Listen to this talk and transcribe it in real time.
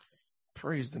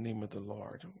Praise the name of the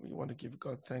Lord. We want to give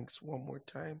God thanks one more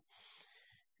time.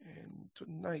 And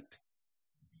tonight,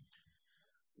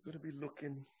 we're going to be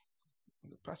looking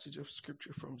at the passage of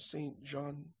scripture from St.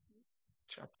 John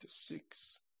chapter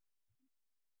 6.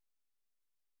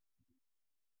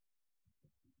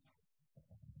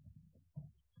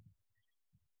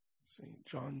 St.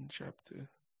 John chapter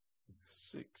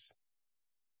 6.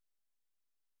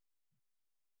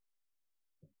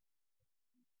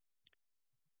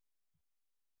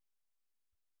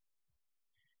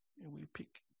 And we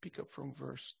pick up from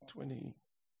verse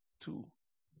 22.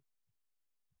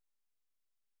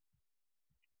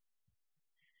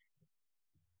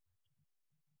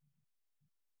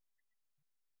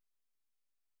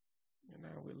 And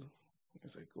I will,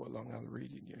 as I go along, I'll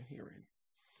read in your hearing.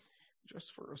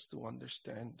 Just for us to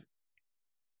understand,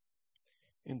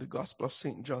 in the Gospel of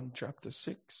St. John chapter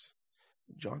 6,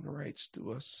 John writes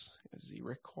to us as he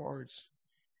records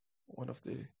one of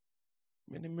the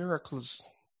many miracles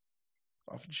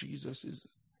of Jesus'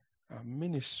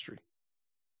 ministry.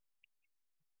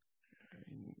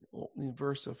 In the opening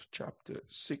verse of chapter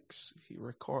 6, he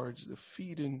records the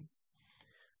feeding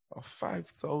of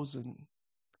 5,000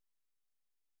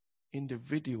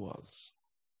 individuals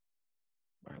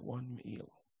by one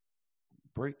meal,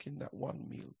 breaking that one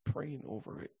meal, praying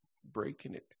over it,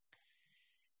 breaking it,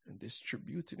 and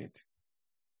distributing it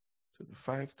to the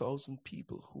 5,000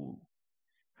 people who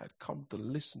had come to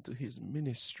listen to his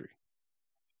ministry,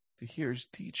 to hear his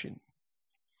teaching.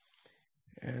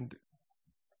 And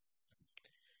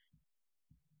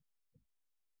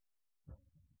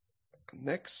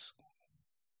next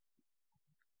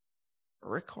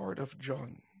record of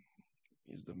John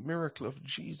is the miracle of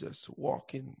Jesus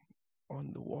walking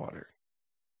on the water.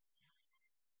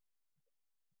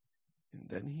 And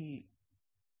then he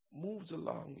moves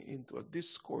along into a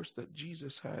discourse that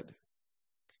Jesus had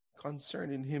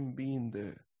concerning him being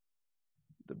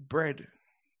the bread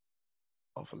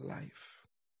of life.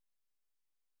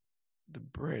 The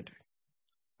bread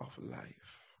of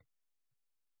life.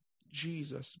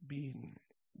 Jesus being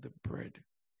the bread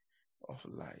of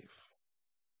life.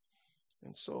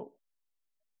 And so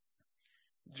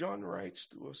John writes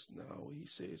to us now, he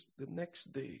says, the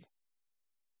next day,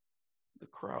 the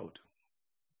crowd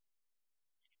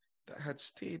that had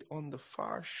stayed on the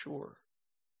far shore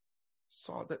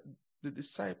saw that the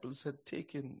disciples had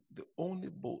taken the only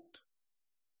boat,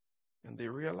 and they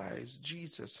realized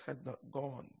Jesus had not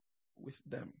gone with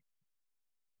them.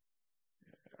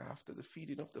 After the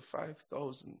feeding of the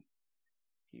 5,000,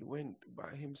 he went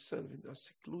by himself in a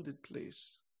secluded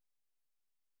place.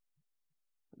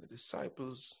 And the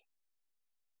disciples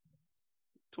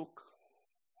took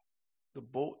the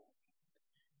boat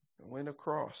and went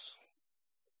across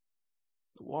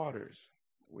the waters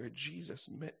where Jesus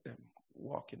met them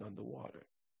walking on the water.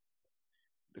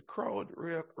 The crowd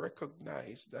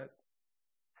recognized that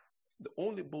the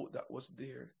only boat that was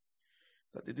there,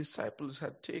 that the disciples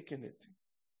had taken it,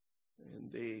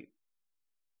 and they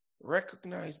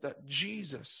recognized that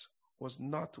Jesus was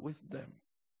not with them.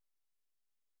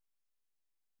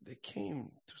 They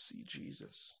came to see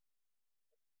Jesus.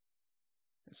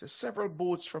 It says several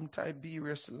boats from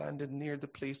Tiberias landed near the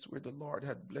place where the Lord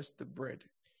had blessed the bread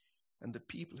and the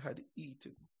people had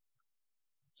eaten.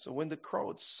 So when the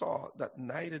crowd saw that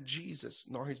neither Jesus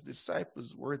nor his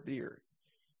disciples were there,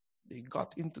 they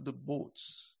got into the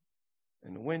boats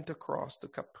and went across to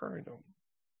Capernaum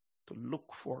to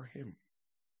look for him.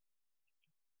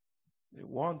 They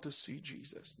want to see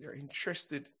Jesus. They're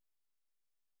interested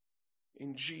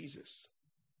in Jesus.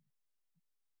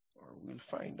 Or we'll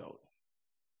find out.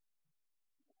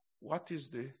 What is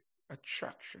the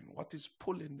attraction? What is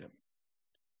pulling them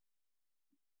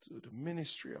to the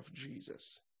ministry of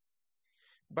Jesus?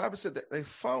 The Bible said that they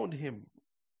found him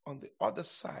on the other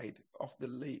side of the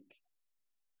lake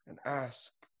and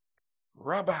asked,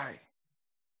 Rabbi,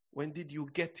 when did you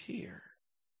get here?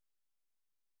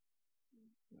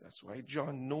 That's why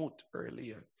John noted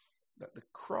earlier that the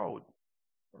crowd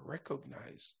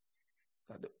recognized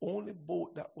that the only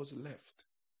boat that was left,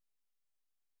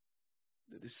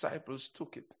 the disciples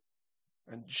took it,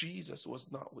 and Jesus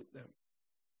was not with them.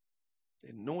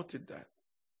 They noted that.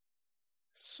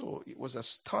 So it was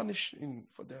astonishing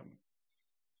for them.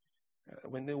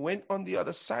 When they went on the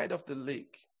other side of the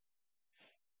lake,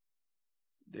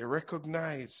 they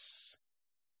recognized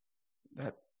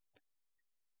that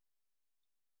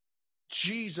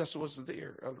Jesus was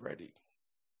there already.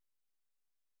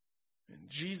 And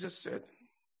Jesus said,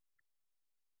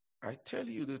 I tell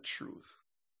you the truth.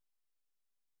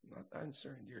 Not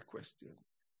answering your question.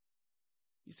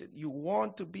 He said, you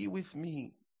want to be with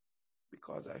me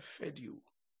because I fed you.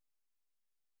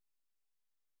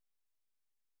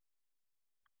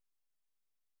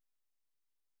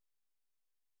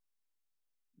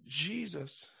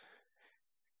 Jesus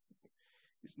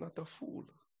is not a fool.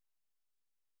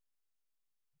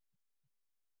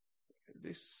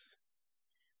 This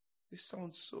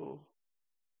sounds so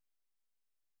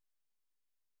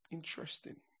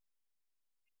interesting,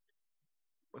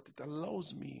 but it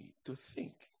allows me to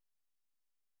think.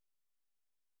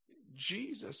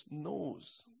 Jesus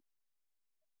knows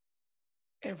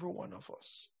every one of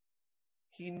us.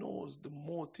 He knows the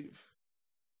motive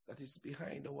that is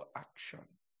behind our action,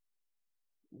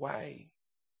 why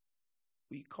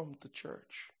we come to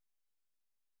church,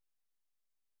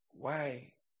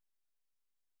 why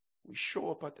we show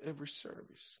up at every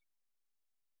service.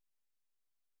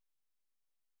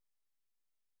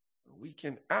 We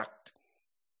can act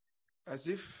as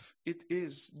if it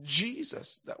is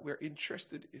Jesus that we're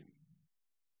interested in.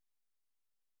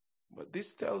 But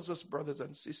this tells us, brothers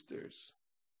and sisters,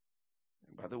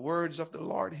 by the words of the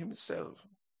Lord himself,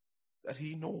 that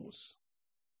he knows.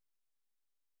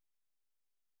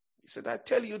 He said, I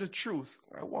tell you the truth.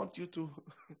 I want you to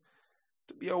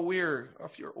be aware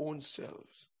of your own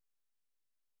selves.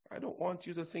 I don't want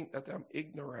you to think that I'm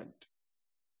ignorant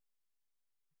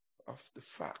of the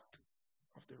fact,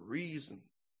 of the reason,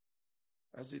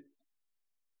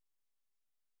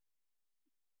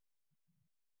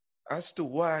 as to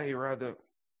why, rather,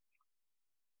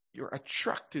 you're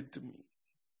attracted to me.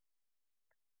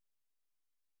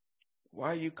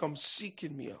 Why you come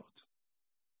seeking me out.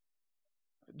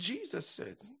 Jesus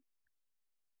said,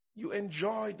 you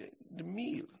enjoyed the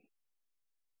meal.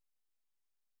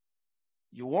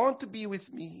 You want to be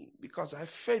with me because I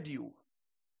fed you,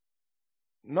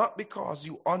 not because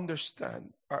you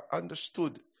understood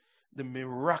the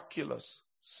miraculous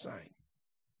sign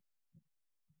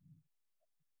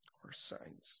or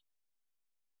signs.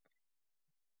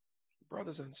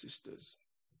 Brothers and sisters,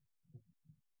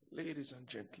 ladies and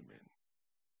gentlemen,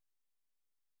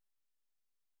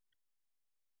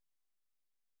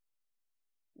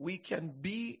 we can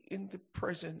be in the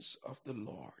presence of the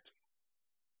Lord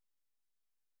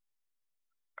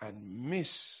and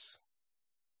miss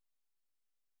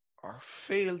or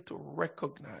fail to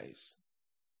recognize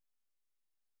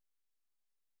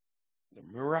the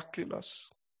miraculous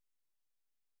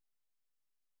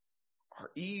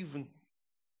or even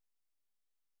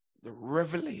the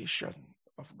revelation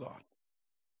of God.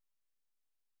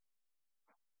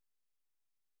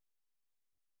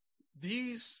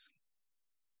 These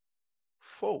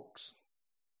folks,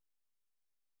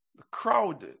 the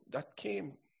crowd that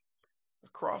came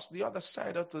across the other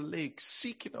side of the lake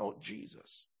seeking out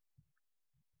Jesus,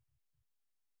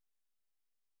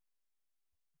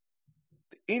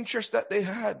 the interest that they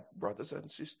had, brothers and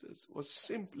sisters, was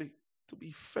simply to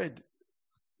be fed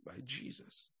by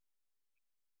Jesus.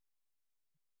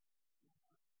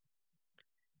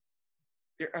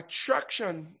 Their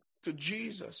attraction to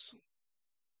Jesus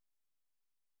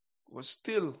was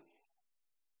still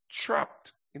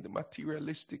trapped in the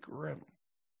materialistic realm.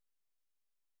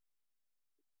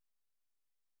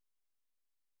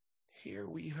 Here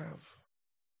we have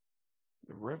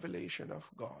the revelation of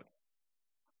God.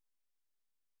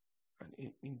 And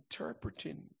in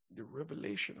interpreting the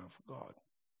revelation of God,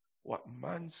 what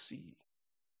man sees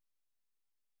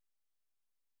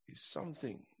is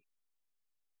something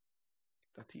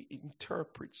that he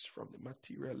interprets from the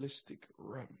materialistic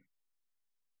realm.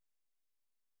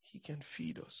 He can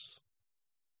feed us.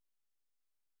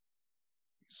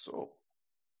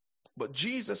 But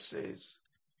Jesus says,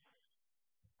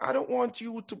 I don't want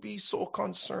you to be so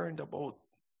concerned about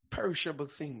perishable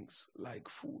things like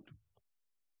food.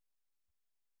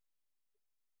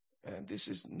 And this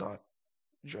is not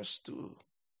just to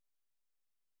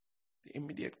the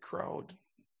immediate crowd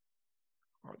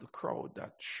or the crowd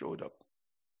that showed up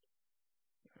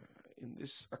in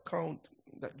this account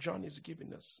that John is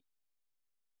giving us.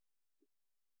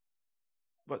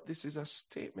 But this is a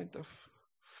statement of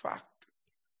fact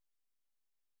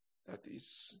that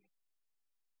is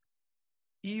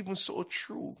even so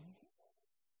true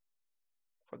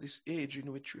for this age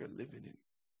in which we are living in.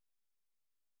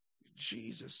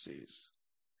 Jesus says,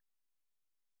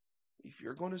 if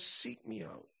you're going to seek me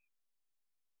out,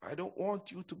 I don't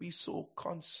want you to be so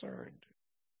concerned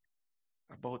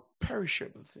about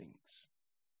perishable things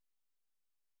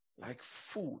like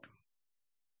food.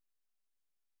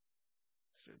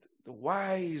 So the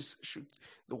wise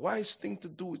thing to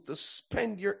do is to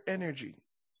spend your energy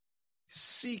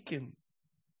seeking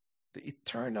the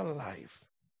eternal life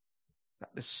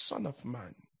that the Son of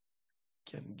Man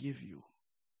can give you.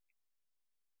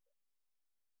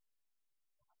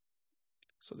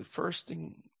 So the first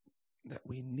thing that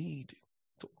we need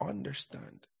to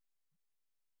understand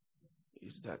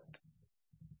is that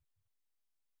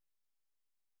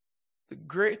the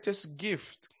greatest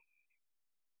gift,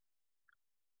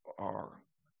 or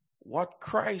what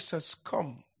Christ has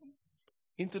come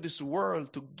into this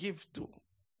world to give to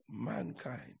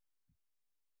mankind,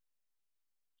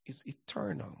 is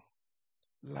eternal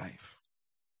life.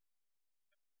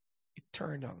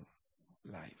 Eternal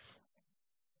life.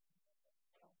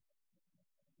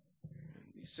 And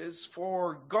he says,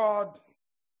 for God,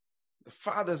 the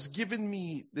Father, has given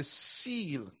me the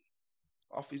seal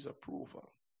of his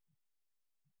approval.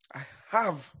 I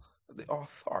have the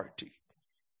authority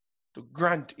to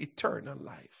grant eternal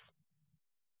life.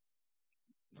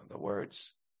 In other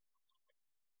words,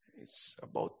 it's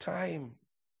about time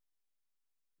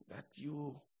that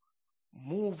you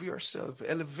move yourself,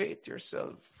 elevate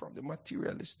yourself from the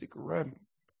materialistic realm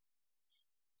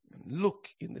and look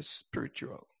in the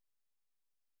spiritual.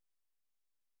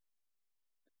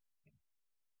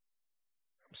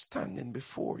 I'm standing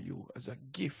before you as a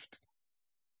gift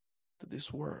to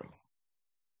this world.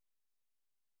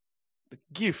 The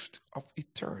gift of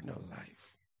eternal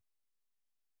life.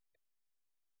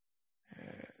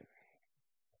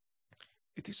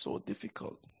 It is so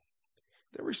difficult.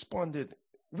 They responded,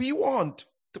 we want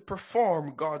to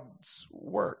perform God's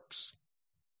works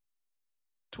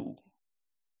too.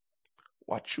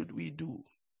 What should we do?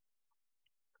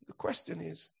 The question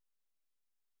is,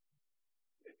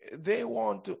 they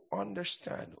want to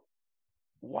understand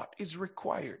what is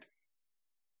required.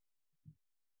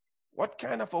 What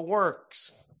kind of a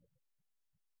works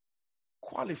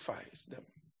qualifies them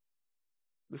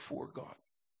before God?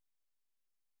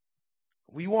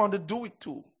 We want to do it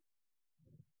too.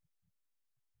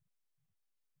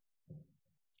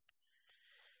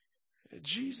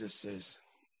 Jesus says,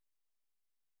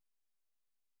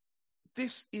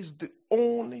 this is the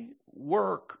only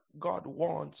work God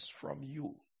wants from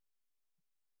you.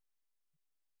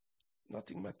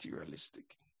 Nothing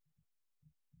materialistic.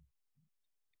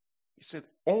 He said,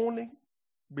 only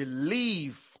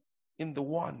believe in the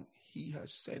one he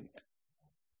has sent.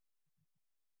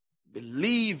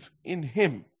 Believe in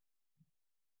him.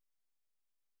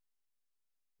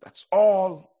 That's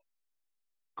all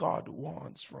God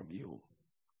wants from you.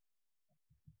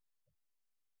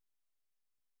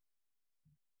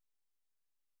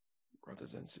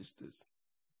 Brothers and sisters,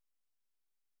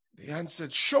 they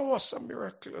answered, show us a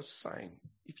miraculous sign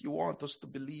if you want us to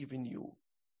believe in you.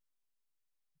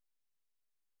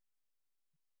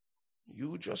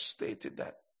 You just stated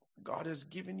that God has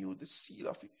given you the seal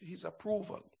of his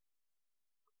approval.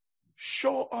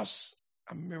 Show us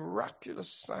a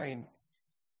miraculous sign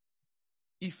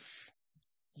if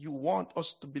you want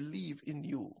us to believe in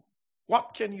you.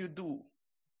 What can you do?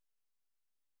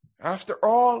 After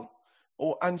all,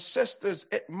 our ancestors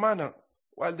ate manna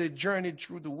while they journeyed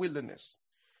through the wilderness.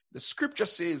 The scripture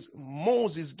says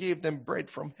Moses gave them bread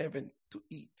from heaven to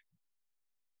eat.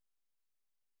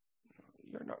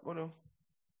 You're not going to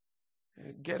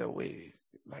get away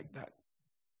like that.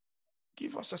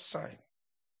 Give us a sign.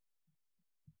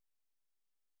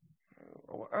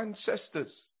 Our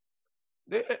ancestors,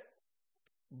 they ate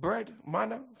bread,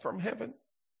 manna from heaven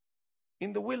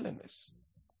in the wilderness.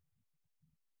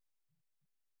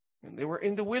 And they were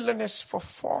in the wilderness for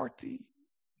 40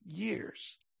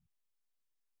 years.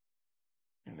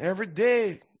 And every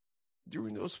day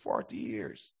during those 40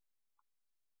 years,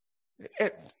 they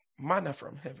ate manna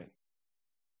from heaven.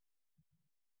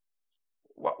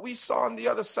 What we saw on the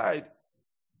other side,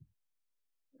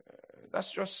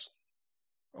 that's just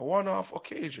a one-off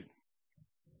occasion.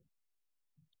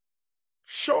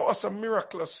 Show us a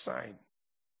miraculous sign.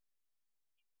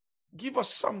 Give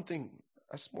us something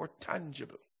that's more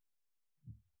tangible.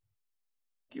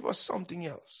 Give us something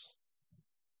else.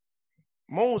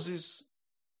 Moses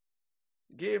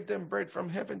gave them bread from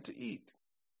heaven to eat.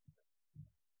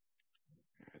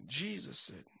 And Jesus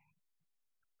said,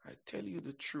 I tell you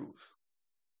the truth.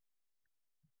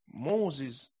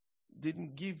 Moses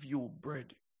didn't give you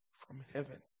bread from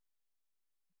heaven.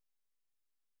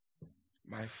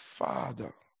 My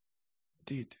Father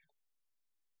did.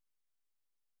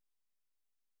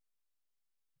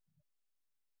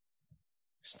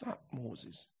 It's not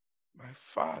Moses. My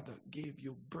Father gave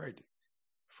you bread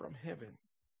from heaven.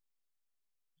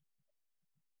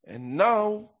 And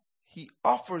now he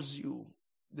offers you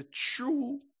the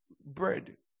true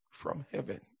bread from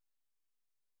heaven.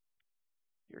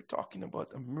 You're talking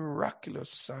about a miraculous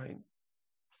sign.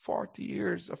 40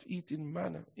 years of eating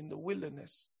manna in the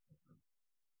wilderness.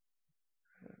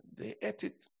 They ate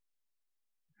it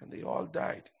and they all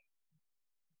died.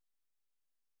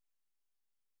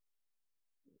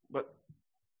 But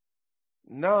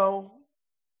now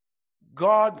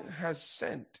God has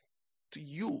sent to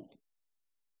you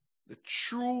the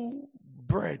true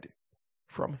bread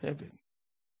from heaven.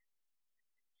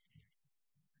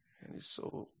 And it's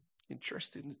so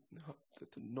interesting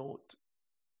to note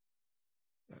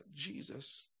that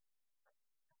Jesus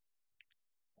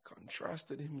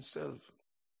contrasted himself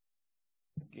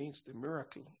against the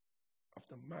miracle of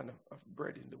the manna of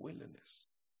bread in the wilderness.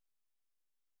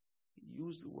 He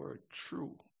used the word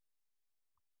true,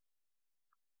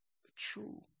 the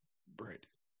true bread.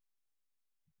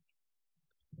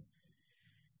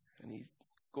 And he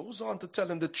goes on to tell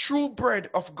him the true bread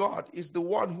of God is the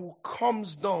one who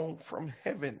comes down from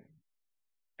heaven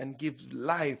and gives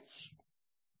life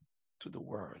to the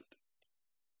world.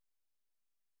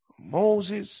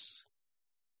 Moses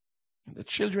and the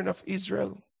children of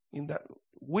Israel in that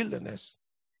wilderness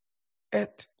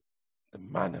ate the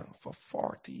manna for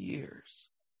 40 years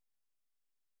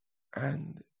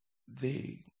and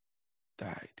they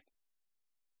died.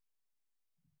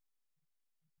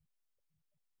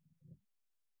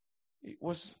 It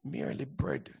was merely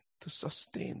bread to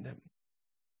sustain them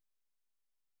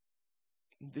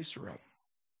in this realm.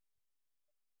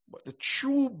 But the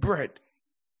true bread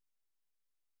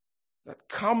that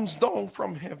comes down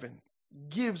from heaven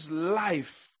gives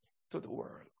life to the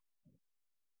world.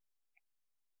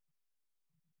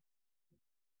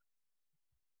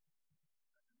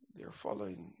 They're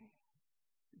following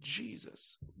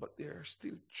Jesus, but they're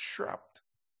still trapped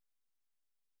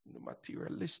in the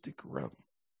materialistic realm.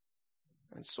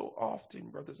 And so often,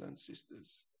 brothers and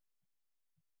sisters,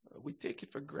 we take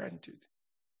it for granted.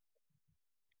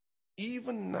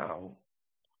 Even now,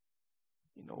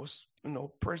 in our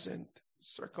present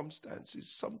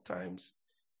circumstances, sometimes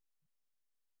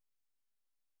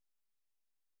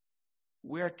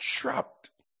we are trapped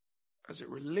as it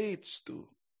relates to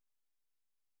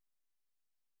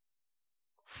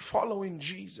following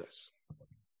Jesus,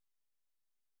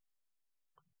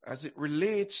 as it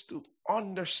relates to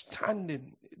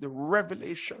understanding the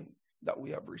revelation that we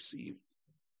have received.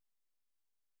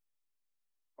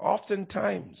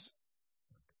 Oftentimes,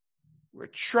 we're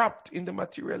trapped in the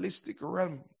materialistic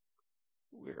realm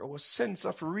where our sense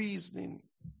of reasoning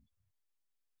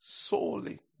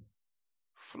solely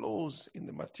flows in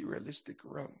the materialistic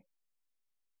realm.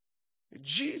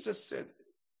 Jesus said,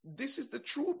 this is the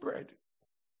true bread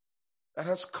that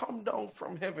has come down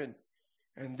from heaven,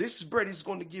 and this bread is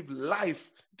going to give life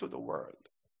to the world.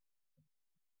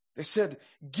 They said,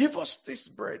 give us this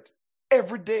bread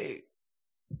every day.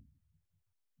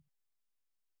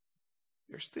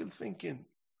 You're still thinking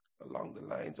along the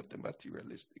lines of the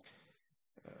materialistic.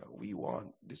 We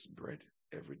want this bread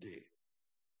every day.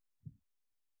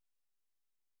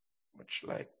 Much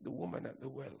like the woman at the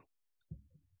well,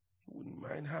 who wouldn't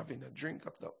mind having a drink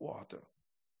of that water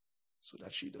so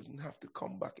that she doesn't have to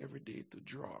come back every day to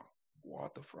draw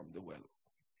water from the well.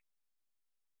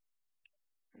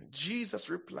 And Jesus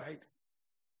replied,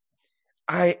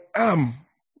 I am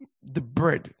the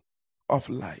bread of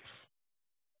life.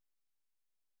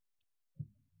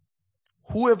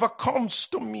 Whoever comes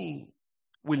to me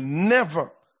will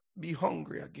never be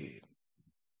hungry again.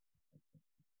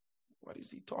 What is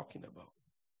he talking about?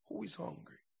 Who is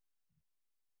hungry?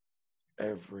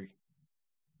 Every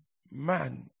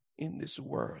man in this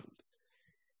world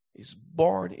is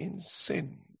born in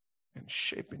sin and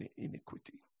shaped in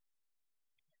iniquity.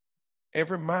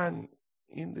 Every man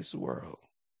in this world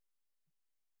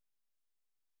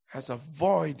has a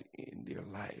void in their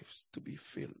lives to be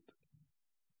filled.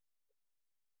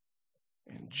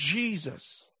 And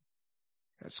Jesus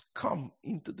has come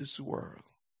into this world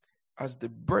as the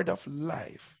bread of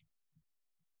life,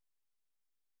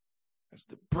 as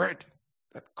the bread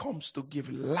that comes to give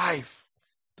life,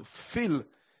 to fill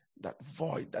that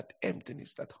void, that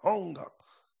emptiness, that hunger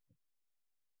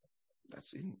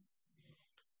that's in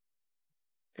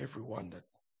everyone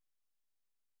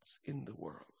that's in the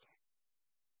world.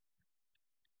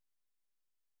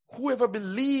 Whoever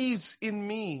believes in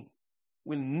me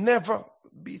will never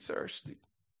be thirsty.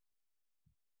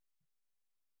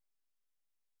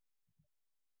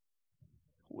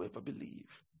 Whoever believes.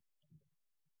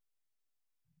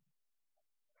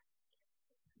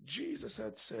 Jesus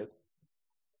had said,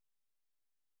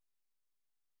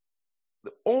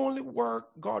 the only work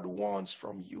God wants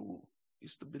from you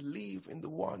is to believe in the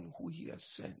one who he has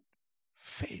sent.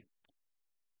 Faith.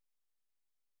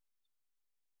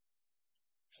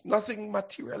 It's nothing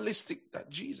materialistic that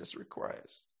Jesus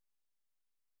requires.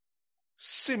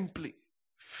 Simply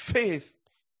faith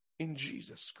in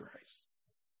Jesus Christ.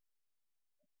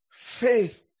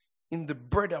 Faith in the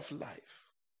bread of life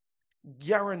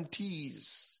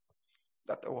guarantees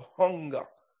that our hunger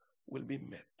will be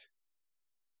met.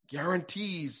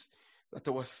 Guarantees that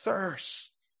our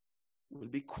thirst will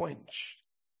be quenched.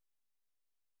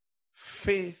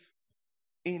 Faith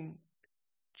in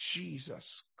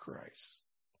Jesus Christ.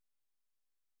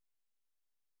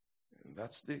 And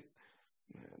that's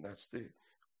the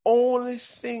only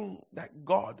thing that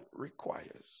God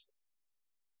requires.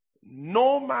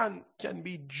 No man can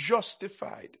be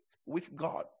justified with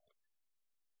God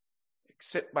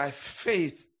except by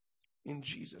faith in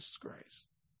Jesus Christ.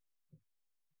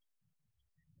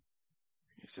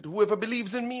 He said, whoever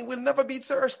believes in me will never be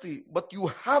thirsty, but you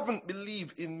haven't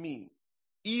believed in me,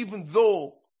 even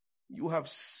though you have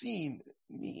seen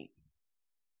me.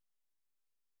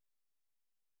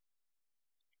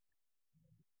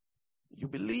 You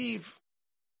believe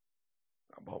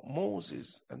about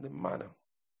Moses and the manna.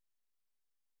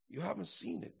 You haven't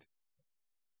seen it,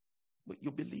 but you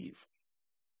believe.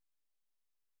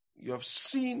 You have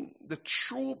seen the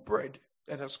true bread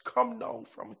that has come down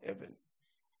from heaven.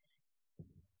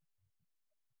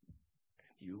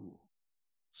 And you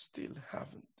still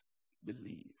haven't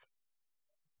believed.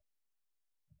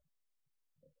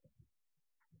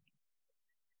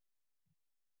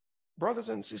 Brothers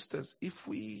and sisters, if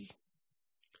we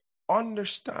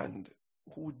understand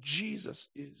who Jesus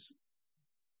is,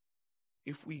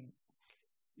 if we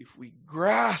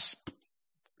grasp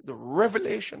the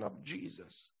revelation of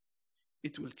Jesus,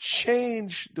 it will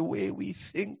change the way we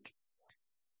think,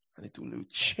 and it will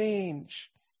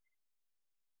change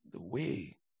the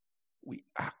way we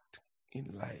act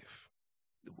in life,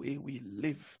 the way we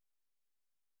live.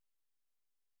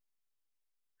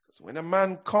 Because when a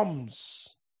man comes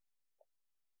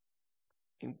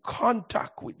in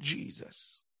contact with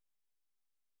Jesus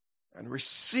and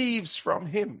receives from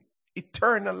him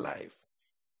eternal life,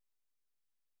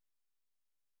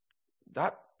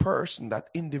 that person, that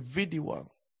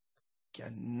individual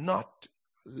cannot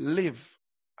live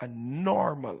a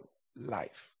normal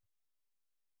life.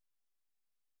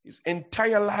 His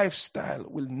entire lifestyle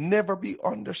will never be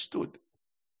understood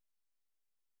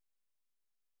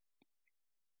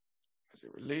as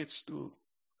it relates to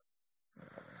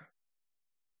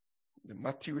the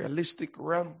materialistic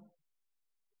realm.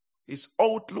 His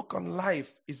outlook on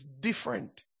life is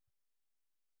different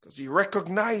because he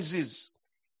recognizes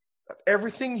that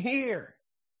everything here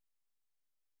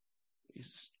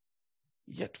is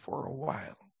yet for a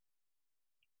while.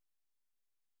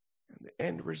 And the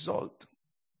end result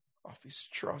of his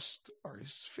trust or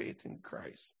his faith in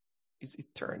Christ is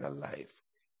eternal life,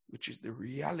 which is the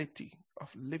reality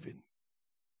of living.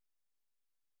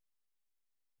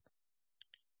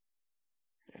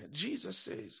 And Jesus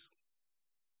says,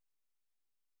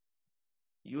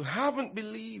 you haven't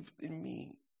believed in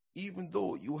me, even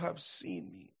though you have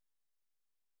seen me.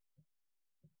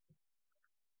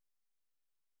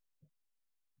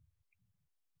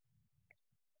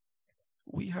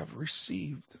 We have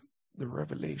received the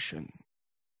revelation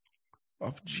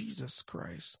of Jesus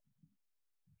Christ.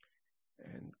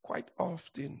 And quite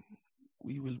often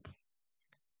we will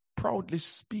proudly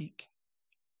speak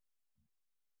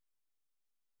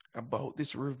about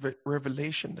this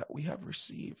revelation that we have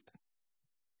received.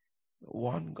 The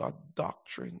one God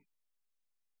doctrine,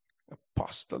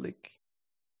 apostolic,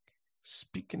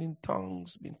 speaking in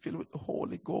tongues, being filled with the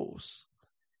Holy Ghost.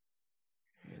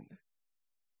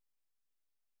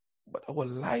 But our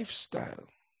lifestyle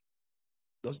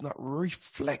does not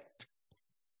reflect,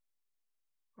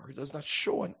 or it does not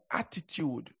show an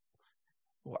attitude,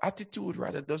 or attitude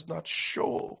rather does not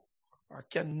show, or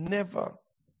can never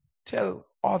tell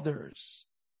others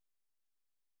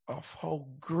of how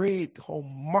great, how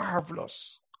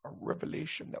marvelous a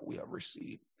revelation that we have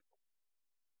received.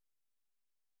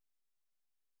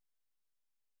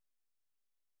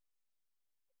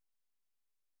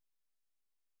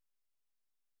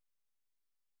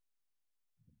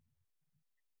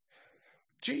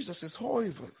 Jesus says,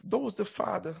 however, those the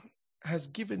Father has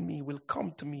given me will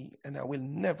come to me, and I will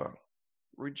never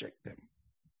reject them.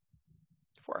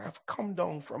 For I have come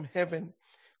down from heaven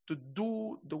to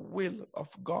do the will of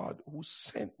God who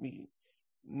sent me,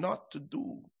 not to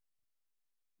do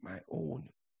my own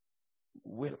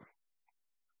will.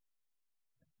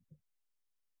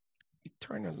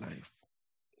 Eternal life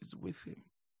is with him.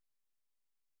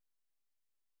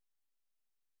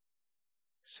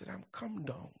 He said, I'm come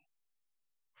down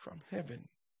from heaven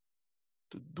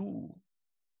to do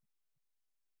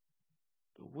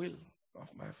the will of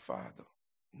my Father,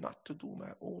 not to do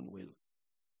my own will.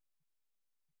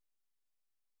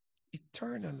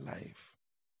 Eternal life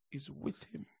is with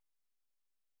him.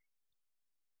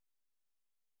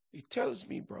 He tells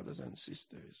me, brothers and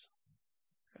sisters,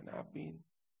 and I've been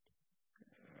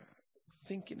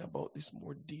thinking about this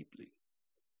more deeply.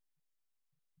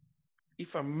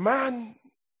 if a man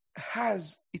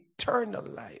has eternal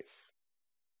life,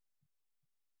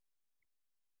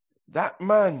 that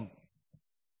man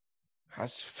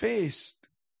has faced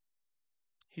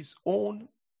his own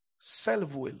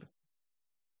self-will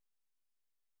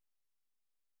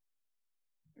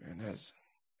and has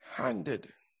handed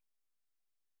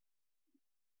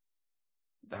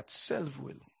that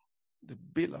self-will the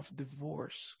bill of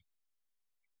divorce.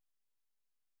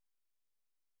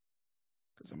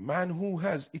 Because a man who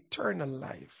has eternal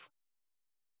life,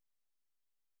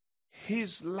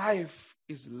 his life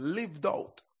is lived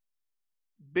out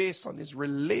based on his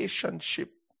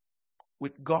relationship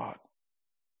with God.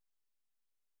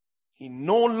 He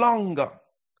no longer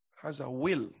has a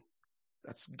will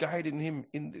that's guiding him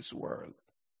in this world.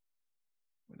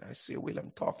 When I say will,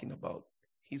 I'm talking about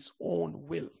his own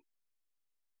will.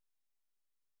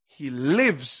 He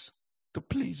lives to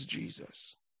please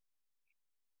Jesus.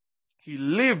 He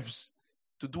lives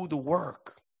to do the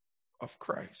work of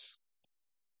Christ.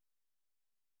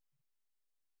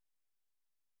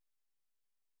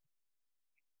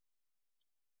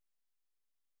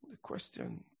 The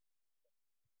question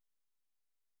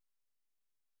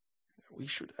that we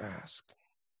should ask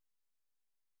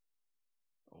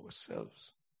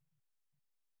ourselves,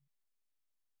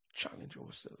 challenge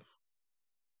ourselves.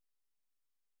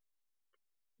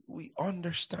 We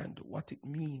understand what it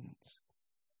means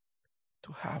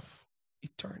to have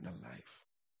eternal life.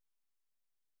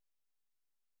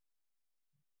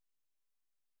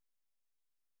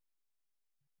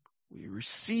 We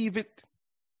receive it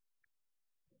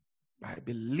by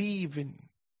believing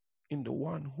in the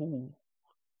one who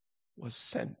was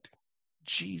sent,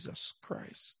 Jesus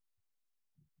Christ.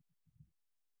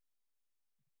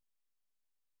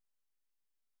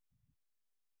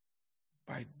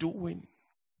 By doing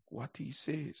what he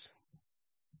says.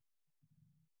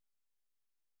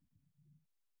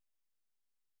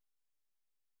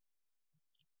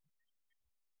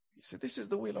 He said, this is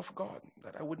the will of God,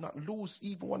 that I would not lose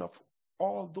even one of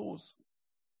all those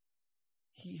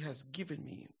he has given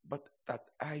me, but that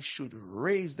I should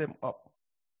raise them up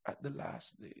at the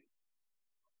last day.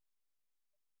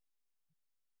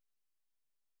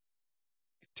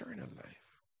 Eternal life.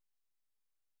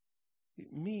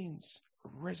 It means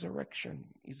resurrection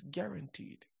is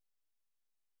guaranteed.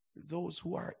 Those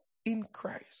who are in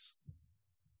Christ,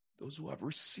 those who have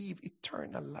received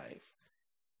eternal life,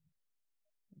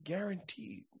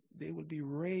 guaranteed they will be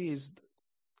raised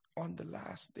on the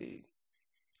last day.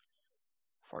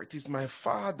 For it is my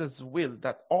Father's will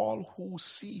that all who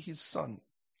see his Son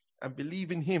and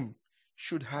believe in him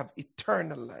should have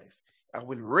eternal life. I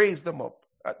will raise them up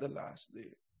at the last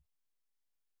day.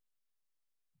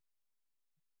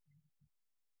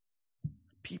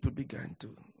 People began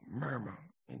to murmur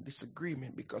in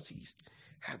disagreement because he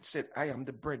had said, I am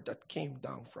the bread that came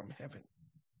down from heaven.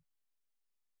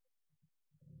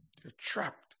 They're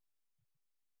trapped.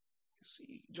 You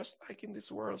see, just like in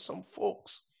this world, some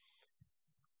folks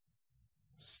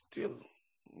still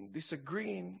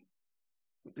disagreeing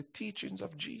with the teachings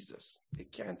of Jesus. They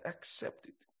can't accept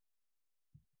it.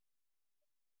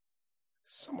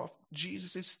 Some of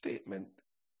Jesus' statement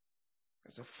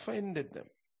has offended them.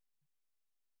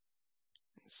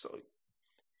 So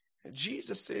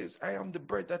Jesus says, I am the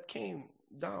bread that came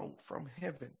down from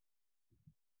heaven.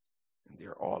 And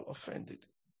they're all offended.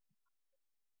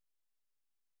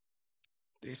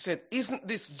 They said, isn't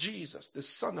this Jesus, the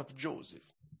son of Joseph?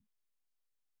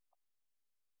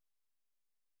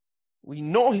 We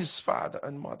know his father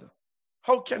and mother.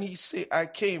 How can he say, I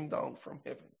came down from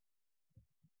heaven?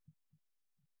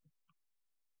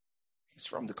 He's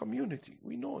from the community.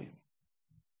 We know him.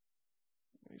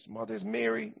 His mother is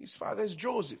Mary. His father is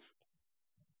Joseph.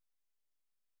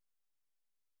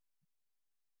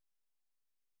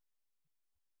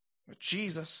 But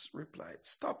Jesus replied,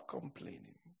 stop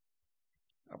complaining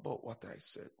about what I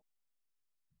said.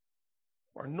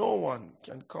 For no one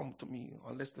can come to me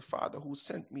unless the Father who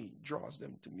sent me draws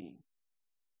them to me.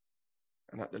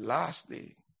 And at the last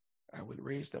day, I will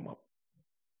raise them up.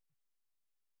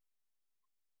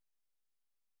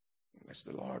 Unless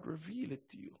the Lord reveal it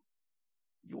to you,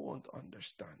 you won't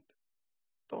understand.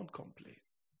 Don't complain.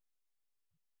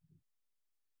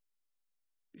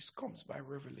 This comes by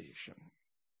revelation.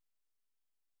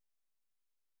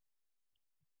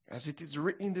 As it is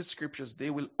written in the scriptures, they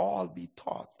will all be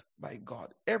taught by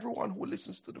God. Everyone who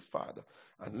listens to the Father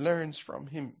and learns from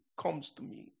him comes to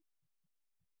me.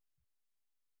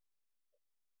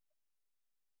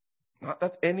 Not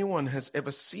that anyone has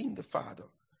ever seen the Father.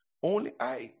 Only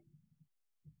I,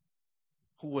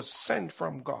 who was sent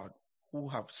from God, who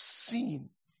have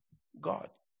seen God.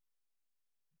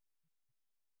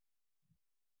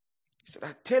 He said,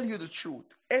 I tell you the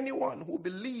truth. Anyone who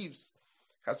believes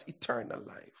has eternal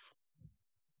life.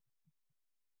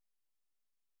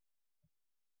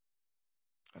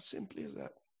 As simply as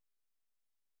that.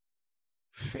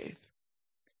 Faith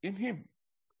in him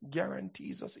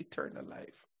guarantees us eternal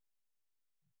life.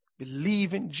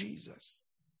 Believe in Jesus.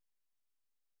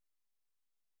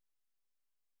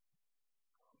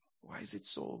 Why is it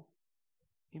so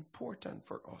important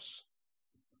for us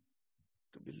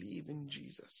to believe in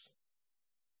Jesus?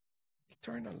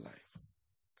 Eternal life.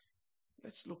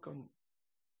 Let's look on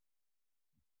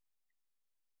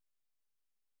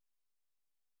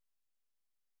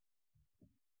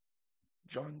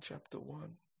John chapter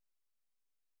 1.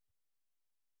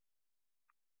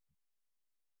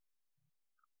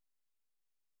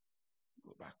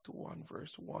 Go back to 1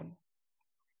 verse 1.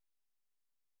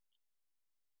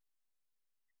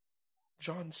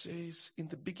 John says, in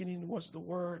the beginning was the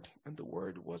Word, and the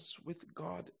Word was with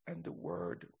God, and the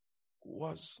Word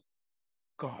was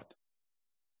God.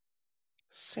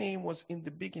 Same was in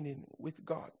the beginning with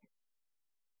God.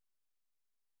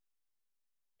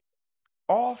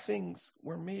 All things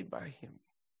were made by him,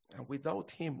 and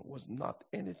without him was not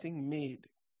anything made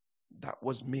that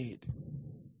was made.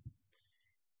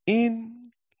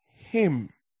 In him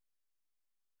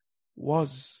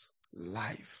was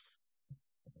life.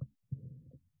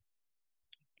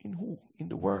 In who? In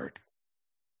the Word.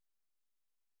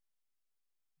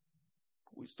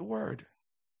 Who is the Word?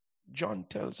 John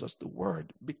tells us the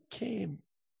Word became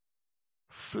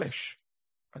flesh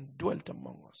and dwelt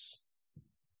among us.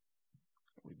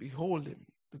 We behold him,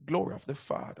 the glory of the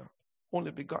Father,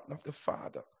 only begotten of the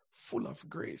Father, full of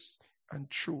grace and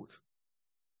truth.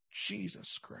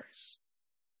 Jesus Christ,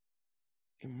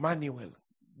 Emmanuel,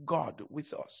 God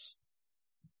with us.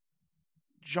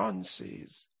 John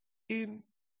says, in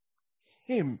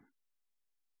him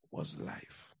was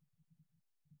life.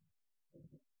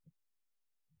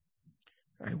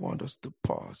 I want us to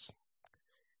pause.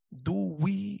 Do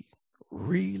we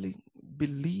really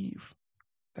believe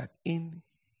that in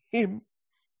him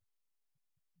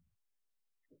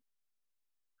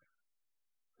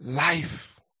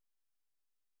life,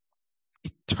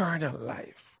 eternal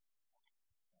life?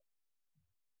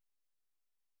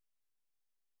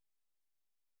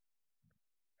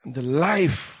 And the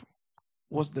life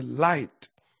was the light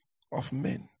of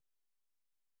men.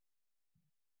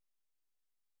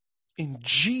 In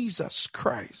Jesus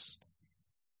Christ,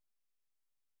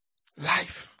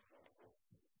 life.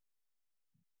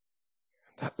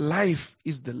 That life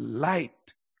is the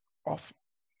light of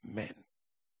men.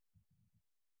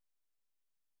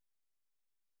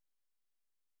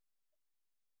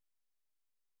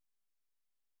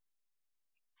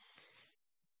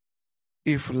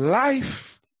 If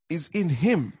life is in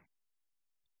him,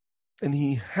 then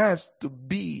he has to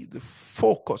be the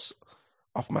focus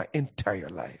of my entire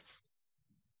life.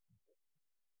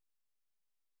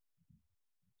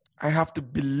 I have to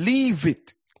believe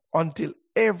it until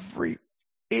every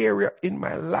area in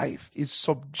my life is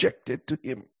subjected to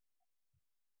him.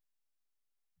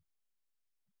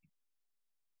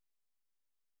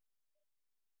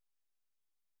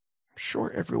 I'm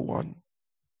sure everyone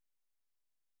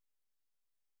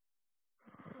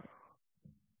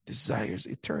desires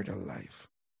eternal life.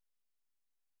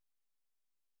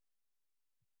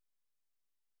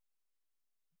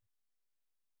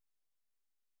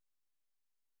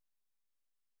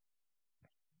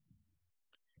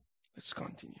 Let's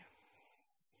continue.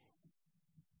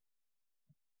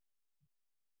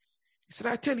 He said,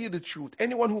 I tell you the truth.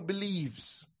 Anyone who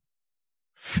believes,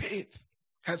 faith,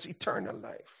 has eternal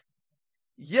life.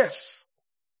 Yes,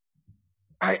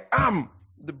 I am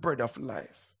the bread of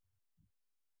life.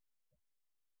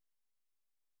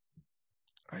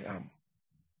 I am.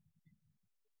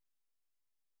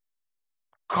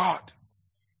 God,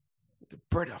 the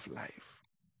bread of life.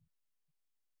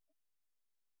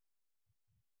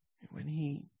 When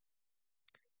he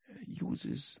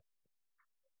uses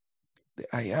the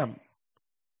I am,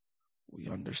 we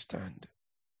understand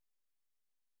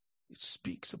it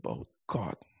speaks about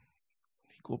God.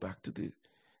 We go back to the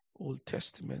Old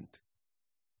Testament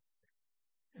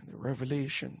and the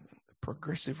revelation, the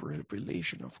progressive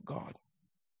revelation of God.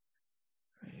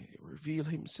 He reveal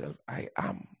himself, I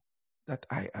am that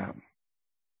I am.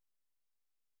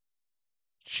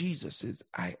 Jesus says,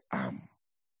 I am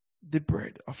the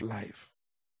bread of life.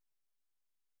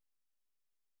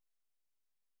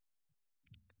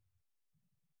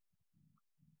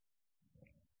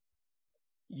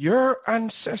 Your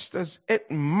ancestors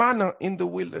ate manna in the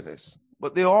wilderness,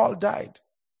 but they all died.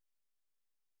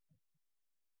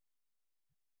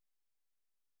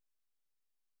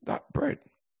 That bread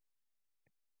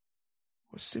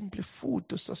was simply food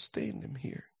to sustain them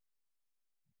here.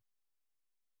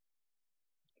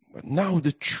 But now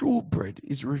the true bread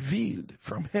is revealed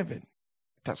from heaven.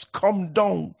 It has come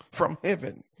down from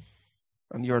heaven.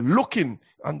 And you're looking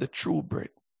on the true bread.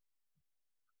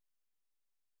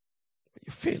 But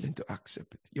you're failing to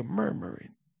accept it. You're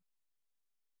murmuring.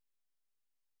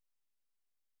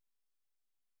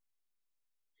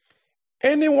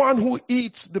 Anyone who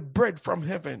eats the bread from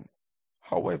heaven,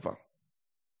 however,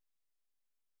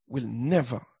 will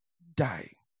never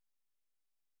die.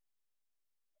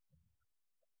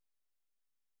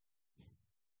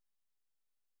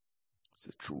 It's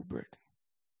the true bread.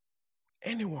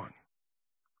 Anyone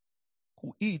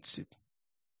who eats it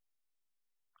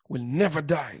will never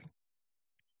die.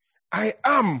 I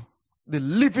am the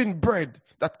living bread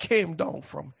that came down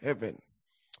from heaven.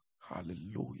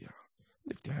 Hallelujah.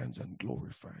 Lift your hands and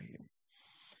glorify him.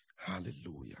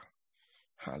 Hallelujah.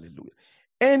 Hallelujah.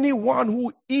 Anyone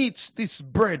who eats this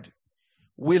bread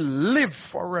will live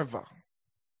forever.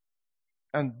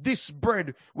 And this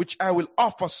bread which I will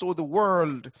offer so the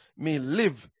world may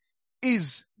live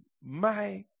is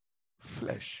my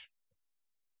flesh.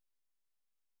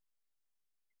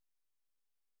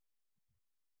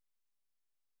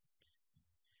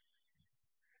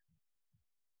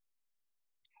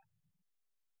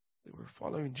 They were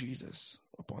following Jesus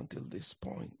up until this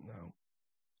point now.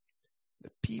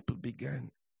 The people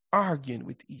began arguing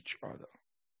with each other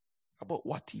about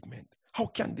what he meant. How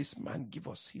can this man give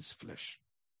us his flesh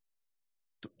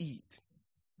to eat?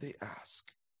 They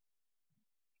ask.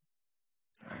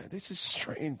 This is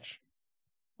strange.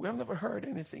 We have never heard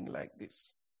anything like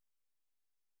this.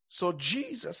 So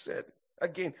Jesus said,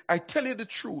 again, I tell you the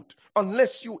truth,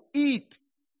 unless you eat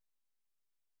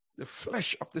the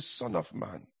flesh of the Son of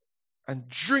Man and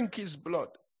drink his blood,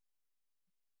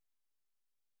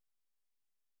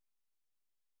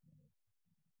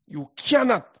 you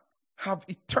cannot have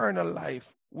eternal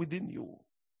life within you.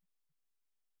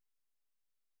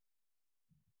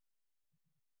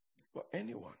 But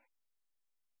anyone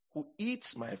who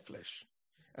eats my flesh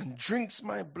and drinks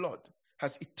my blood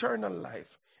has eternal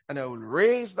life, and I will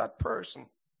raise that person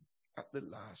at the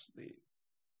last day.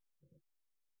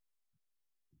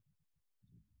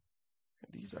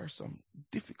 And these are some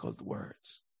difficult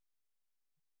words.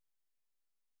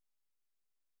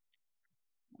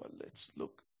 But let's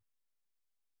look.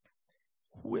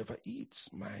 Whoever eats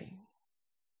my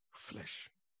flesh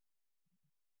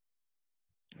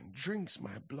and drinks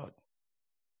my blood,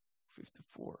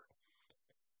 54,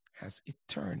 has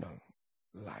eternal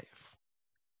life.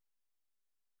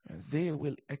 And they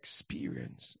will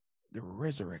experience the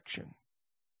resurrection.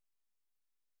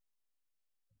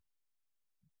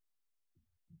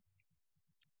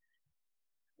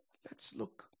 Let's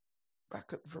look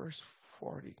back at verse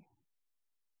 40.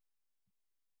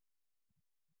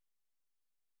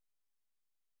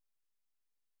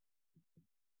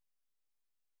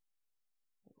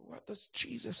 What does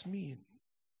Jesus mean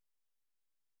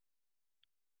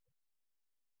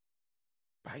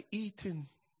by eating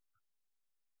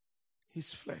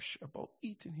his flesh, about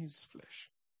eating his flesh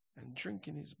and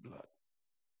drinking his blood?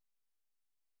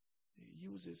 He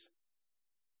uses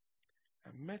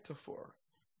a metaphor,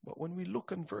 but when we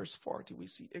look in verse 40, we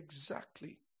see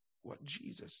exactly what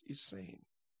Jesus is saying.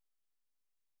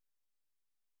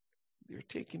 They're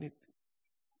taking it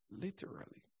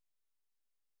literally.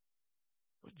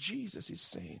 But Jesus is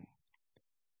saying,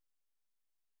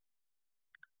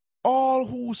 all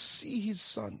who see his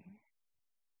Son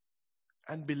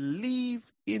and believe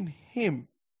in him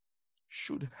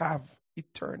should have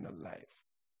eternal life.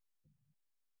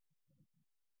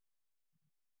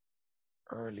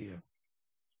 Earlier,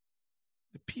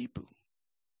 the people,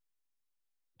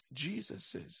 Jesus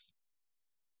says,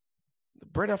 the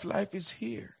bread of life is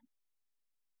here.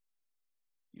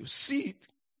 You see it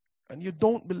and you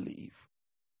don't believe.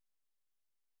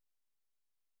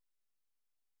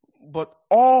 But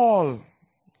all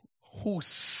who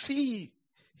see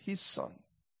his Son,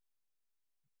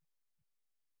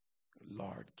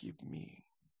 Lord, give me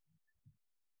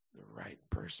the right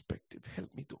perspective.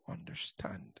 Help me to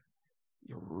understand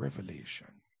your revelation.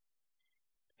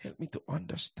 Help me to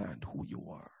understand who you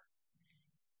are,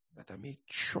 that I may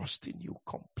trust in you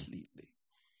completely.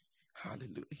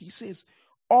 Hallelujah. He says,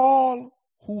 all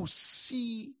who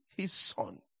see his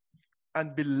Son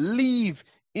and believe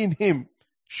in him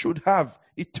should have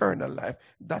eternal life.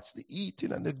 That's the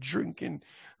eating and the drinking,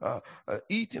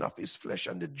 eating of his flesh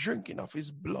and the drinking of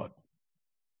his blood.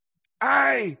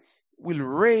 I will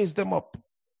raise them up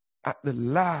at the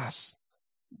last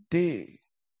day.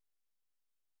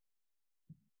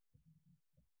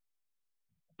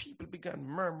 People began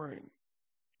murmuring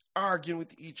arguing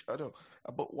with each other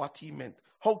about what he meant.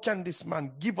 How can this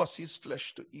man give us his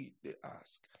flesh to eat, they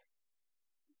ask.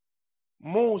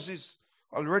 Moses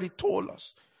already told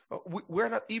us we're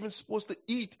not even supposed to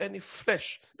eat any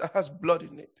flesh that has blood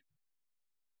in it.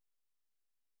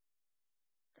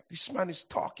 This man is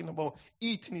talking about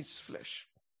eating his flesh.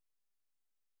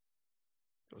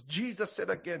 Because Jesus said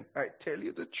again, I tell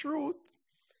you the truth,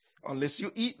 unless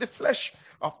you eat the flesh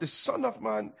of the Son of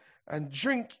Man and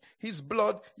drink his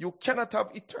blood, you cannot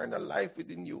have eternal life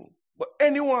within you. But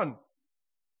anyone,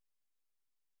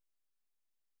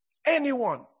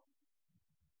 eternal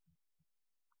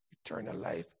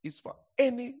life is for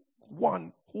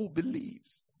anyone who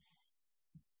believes.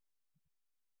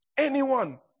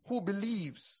 Anyone who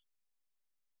believes.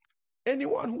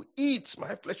 Anyone who eats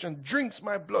my flesh and drinks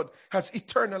my blood has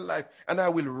eternal life, and I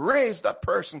will raise that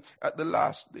person at the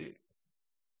last day.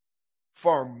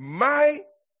 For my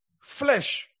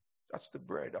flesh, that's the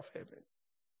bread of heaven,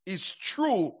 is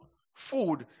true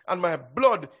food, and my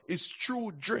blood is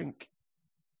true drink.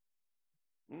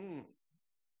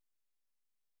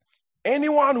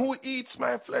 Anyone who eats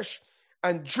my flesh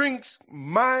and drinks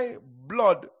my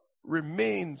blood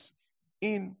remains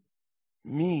in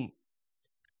me,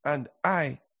 and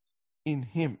I in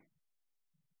him.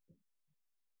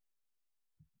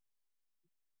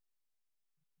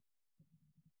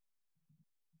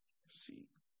 See,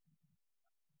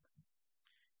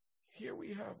 here we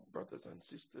have, brothers and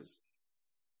sisters,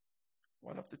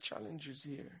 one of the challenges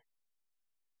here.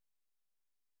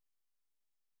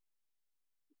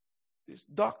 This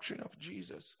doctrine of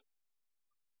Jesus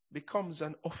becomes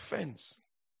an offense.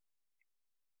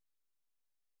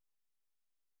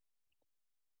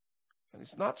 And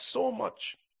it's not so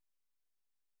much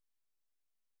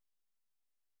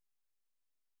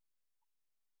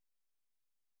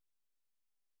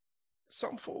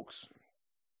some folks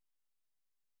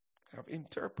have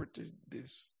interpreted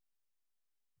this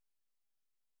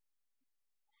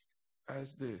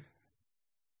as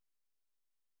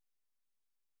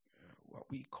what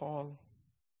we call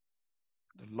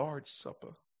the Lord's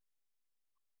Supper,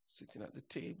 sitting at the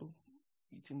table,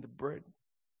 eating the bread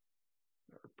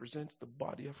that represents the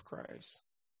body of Christ,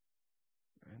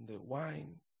 and the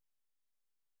wine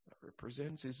that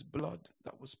represents his blood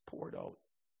that was poured out.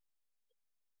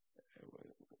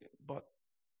 But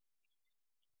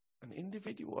an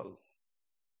individual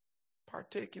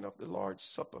partaking of the Lord's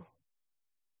Supper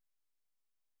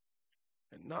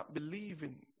and not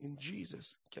believing in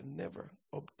Jesus can never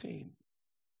obtain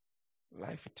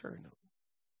life eternal.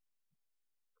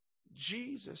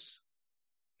 Jesus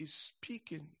is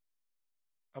speaking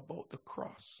about the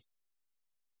cross.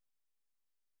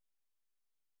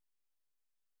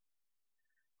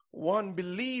 One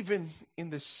believing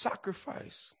in the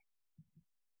sacrifice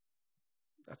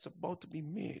that's about to be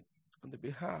made on the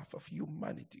behalf of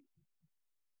humanity.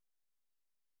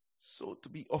 So to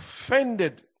be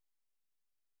offended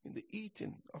in the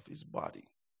eating of his body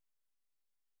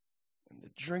and the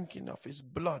drinking of his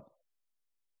blood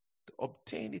to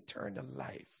obtain eternal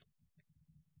life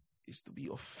is to be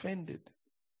offended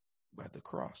by the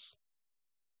cross.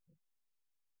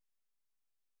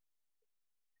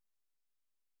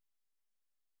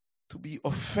 To be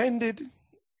offended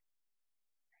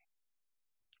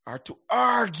or to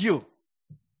argue,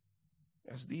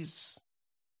 as these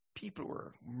people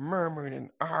were murmuring and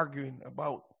arguing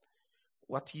about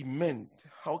what he meant.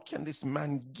 How can this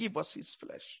man give us his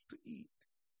flesh to eat?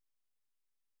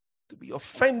 To be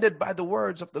offended by the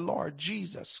words of the Lord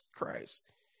Jesus Christ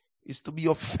is to be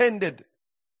offended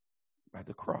by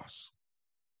the cross.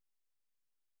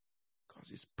 Because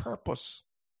his purpose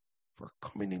for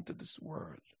coming into this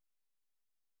world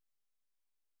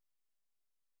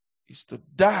is to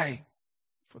die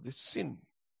for the sin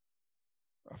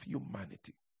of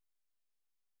humanity.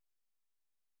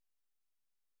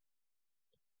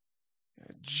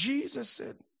 Jesus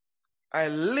said, I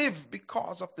live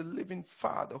because of the living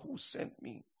Father who sent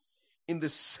me. In the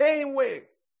same way,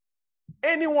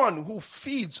 anyone who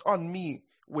feeds on me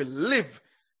will live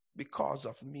because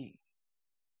of me.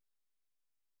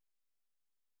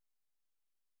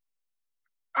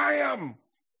 I am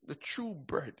the true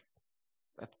bread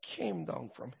that came down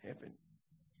from heaven.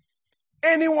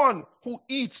 Anyone who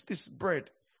eats this bread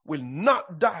will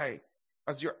not die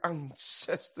as your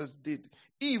ancestors did,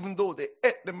 even though they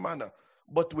ate the manna,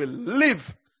 but will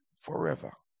live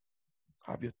forever.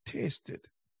 Have you tasted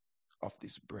of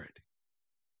this bread?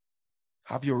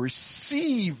 Have you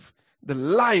received the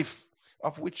life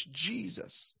of which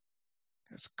Jesus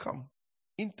has come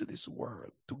into this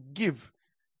world to give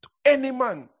to any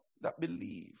man that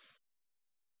believe?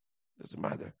 Doesn't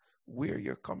matter where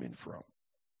you're coming from.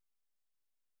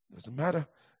 Doesn't matter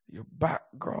your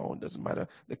background, doesn't matter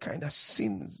the kind of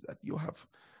sins that you have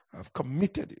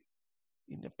committed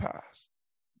in the past.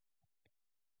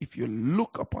 If you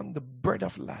look upon the bread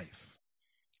of life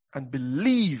and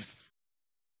believe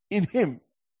in him,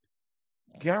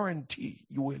 guarantee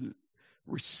you will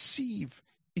receive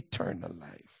eternal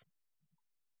life.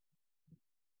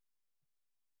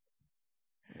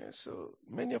 And so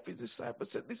many of his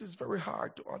disciples said, this is very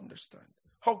hard to understand.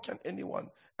 How can anyone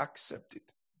accept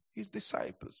it? His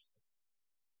disciples.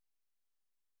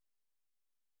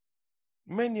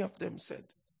 Many of them said,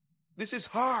 this is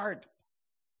hard.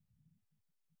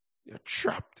 You're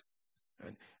trapped.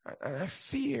 And I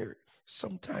fear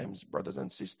sometimes, brothers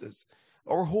and sisters,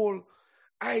 our whole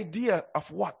idea of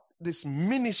what this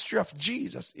ministry of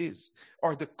Jesus is,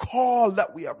 or the call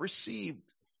that we have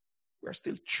received, we're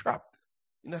still trapped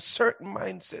in a certain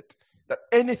mindset that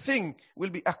anything will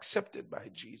be accepted by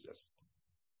Jesus.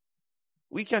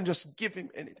 We can just give him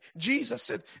anything. Jesus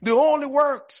said, the only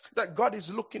works that God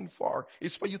is looking for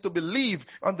is for you to believe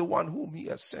on the one whom he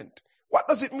has sent. What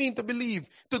does it mean to believe?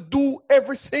 To do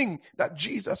everything that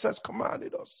Jesus has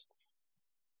commanded us.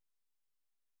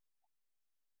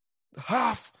 The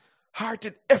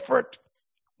half-hearted effort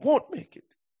won't make it.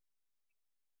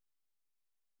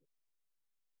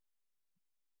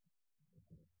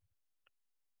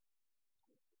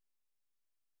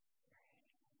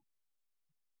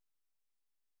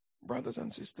 Brothers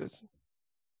and sisters,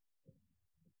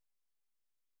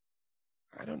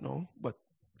 I don't know, but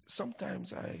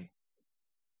sometimes I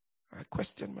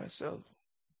question myself.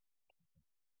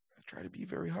 I try to be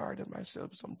very hard on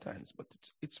myself sometimes, but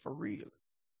it's for real.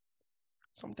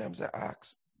 Sometimes I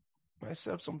ask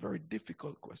myself some very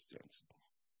difficult questions.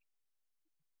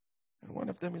 And one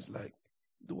of them is like,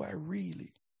 do I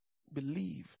really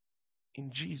believe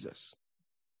in Jesus?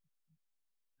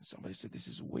 And somebody said, this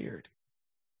is weird.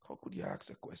 How could you ask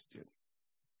a question?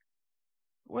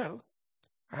 Well,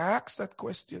 I ask that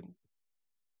question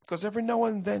because every now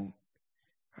and then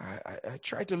I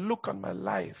try to look on my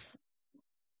life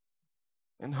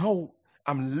and how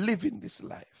I'm living this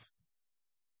life.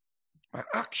 My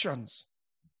actions.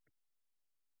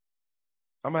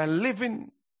 Am I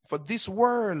living for this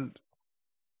world?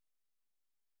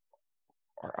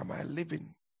 Or am I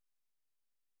living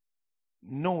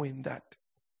knowing that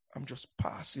I'm just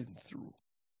passing through?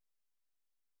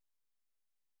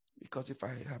 Because if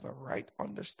I have a right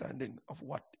understanding of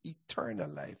what eternal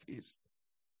life is,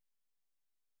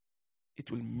 it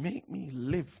will make me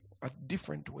live a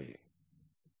different way.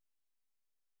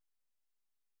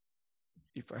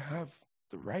 If I have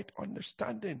the right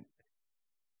understanding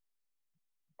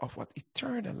of what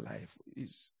eternal life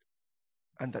is,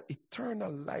 and that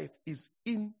eternal life is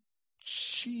in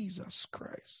Jesus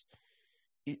Christ,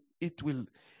 it will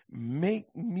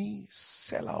make me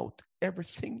sell out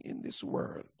everything in this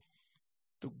world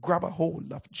to grab a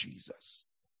hold of Jesus.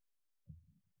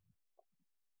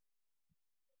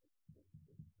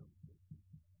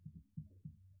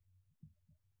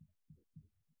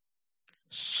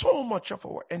 So much of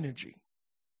our energy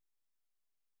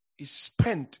is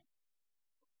spent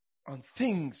on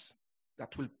things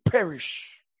that will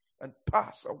perish and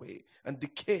pass away and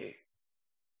decay.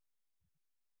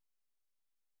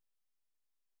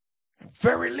 And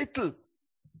very little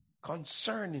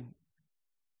concerning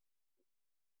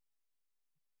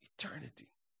eternity.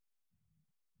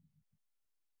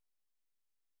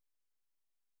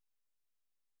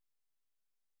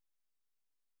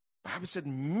 The Bible said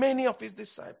many of his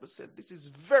disciples said this is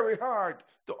very hard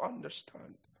to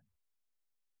understand.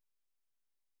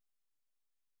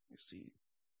 You see,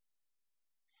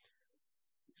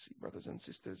 brothers and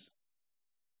sisters,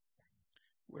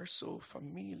 we're so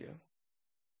familiar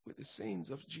with the sayings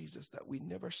of Jesus that we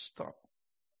never stop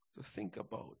to think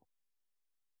about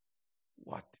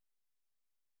what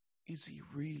is he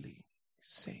really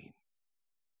saying.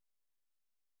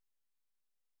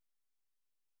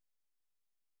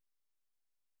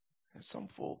 And some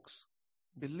folks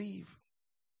believe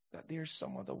that there's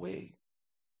some other way,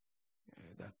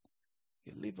 that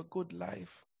you live a good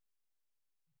life,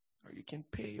 or you can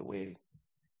pay your way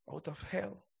out of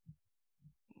hell.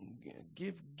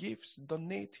 Give gifts,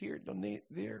 donate here, donate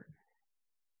there.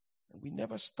 And we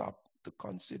never stop to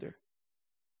consider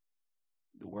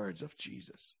the words of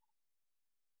Jesus.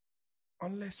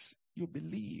 Unless you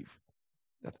believe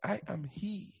that I am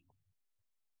he,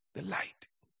 the light,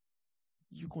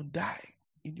 you're going to die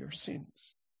in your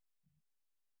sins.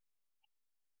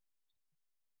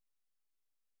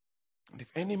 And if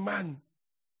any man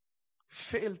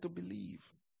fail to believe,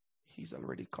 he's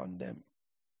already condemned.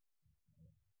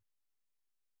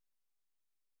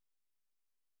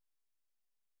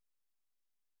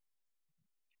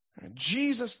 And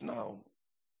Jesus now,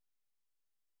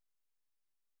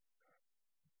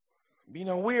 being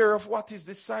aware of what his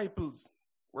disciples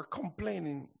were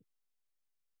complaining,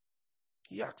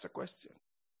 he asks a question.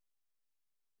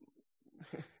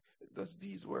 Does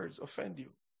these words offend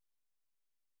you?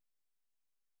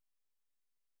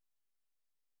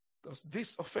 Does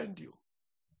this offend you?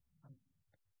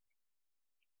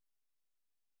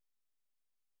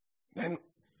 Then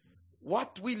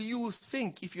what will you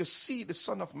think if you see the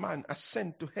Son of Man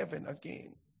ascend to heaven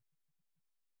again?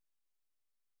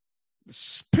 The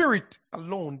Spirit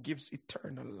alone gives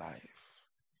eternal life.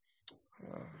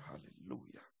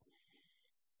 Hallelujah.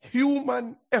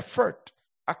 Human effort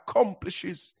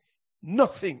accomplishes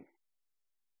nothing.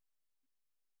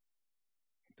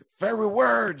 The very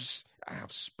words I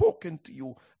have spoken to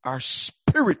you are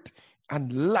spirit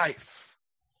and life.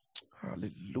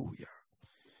 Hallelujah.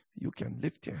 You can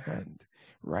lift your hand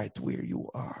right where you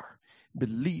are,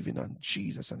 believing on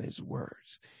Jesus and his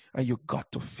words, and you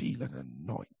got to feel an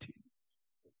anointing.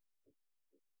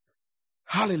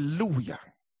 Hallelujah.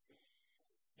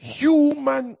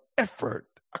 Human effort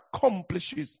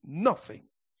accomplishes nothing.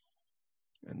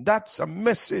 And that's a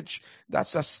message,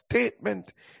 that's a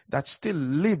statement that still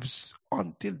lives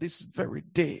until this very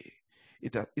day.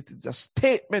 It is a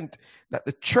statement that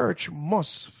the church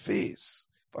must face.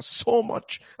 For so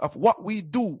much of what we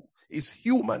do is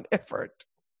human effort.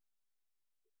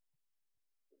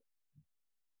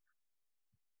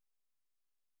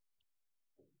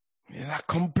 It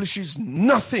accomplishes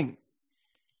nothing.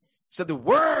 So the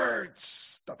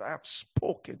words that I have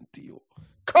spoken to you,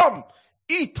 come,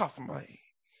 eat of me,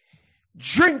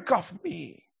 drink of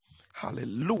me.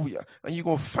 Hallelujah. And you're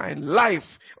going to find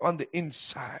life on the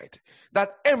inside.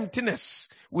 That emptiness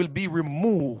will be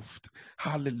removed.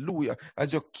 Hallelujah.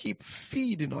 As you keep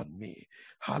feeding on me.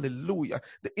 Hallelujah.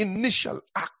 The initial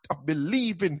act of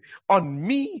believing on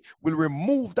me will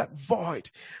remove that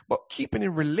void. But keeping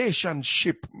in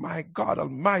relationship, my God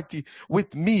Almighty,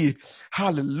 with me.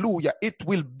 Hallelujah. It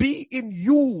will be in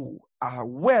you a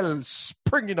well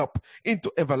springing up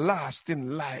into everlasting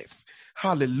life.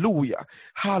 Hallelujah.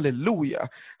 Hallelujah.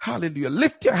 Hallelujah.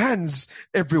 Lift your hands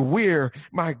everywhere,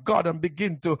 my God, and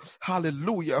begin to,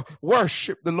 hallelujah,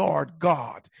 worship the Lord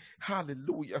God.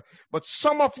 Hallelujah. But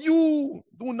some of you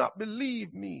do not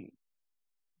believe me.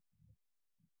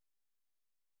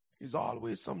 There's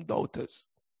always some doubters.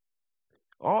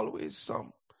 Always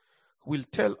some will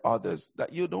tell others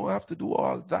that you don't have to do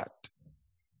all that.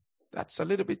 That's a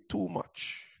little bit too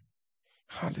much.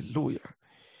 Hallelujah.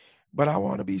 But I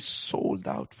want to be sold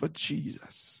out for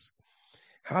Jesus.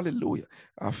 Hallelujah.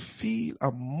 I feel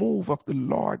a move of the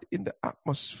Lord in the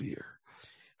atmosphere.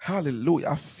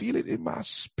 Hallelujah. I feel it in my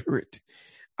spirit.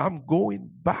 I'm going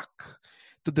back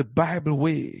to the Bible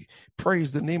way.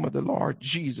 Praise the name of the Lord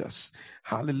Jesus.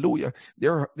 Hallelujah.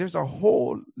 There's a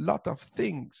whole lot of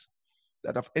things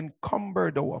that have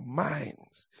encumbered our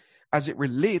minds as it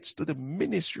relates to the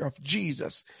ministry of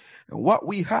Jesus. And what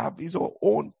we have is our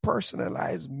own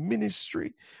personalized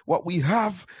ministry. What we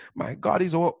have, my God,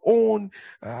 is our own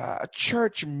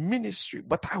church ministry.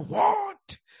 But I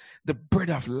want the bread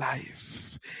of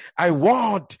life. I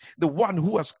want the one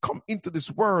who has come into this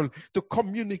world to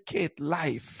communicate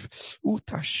life.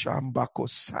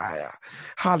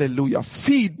 Hallelujah.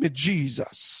 Feed me,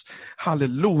 Jesus.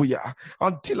 Hallelujah.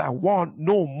 Until I want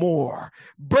no more.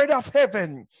 Bread of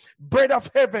heaven,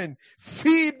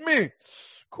 feed me.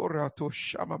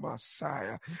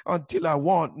 Until I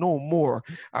want no more.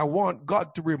 I want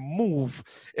God to remove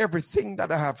everything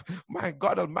that I have, my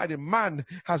God Almighty, man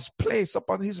has placed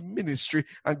upon his ministry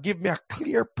and give me a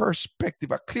clear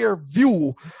perspective, a clear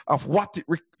view of what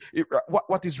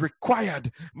is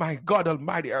required, my God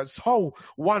Almighty, as how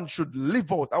one should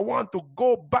live out. I want to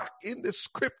go back in the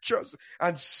scriptures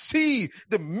and see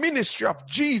the ministry of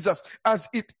Jesus as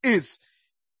it is.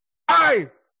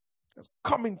 I has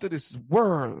come into this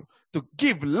world to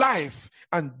give life,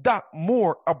 and that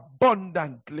more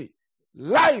abundantly.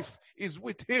 Life is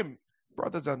with him,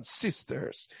 brothers and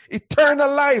sisters. Eternal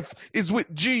life is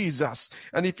with Jesus.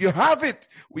 And if you have it,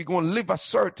 we're going to live a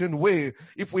certain way.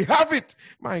 If we have it,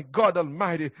 my God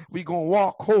Almighty, we're going to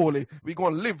walk holy. We're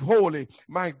going to live holy.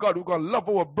 My God, we're going to love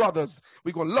our brothers.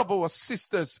 We're going to love our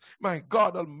sisters. My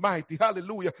God Almighty,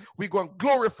 hallelujah. We're going to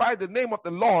glorify the name of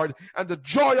the Lord, and the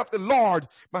joy of the Lord,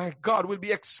 my God, will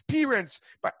be experienced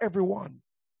by everyone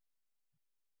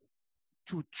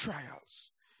through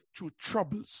trials, through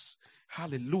troubles.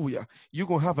 Hallelujah. You're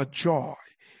going to have a joy.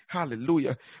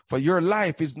 Hallelujah. For your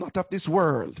life is not of this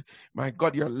world. My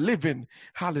God, you're living,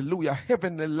 hallelujah,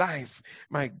 heavenly life.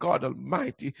 My God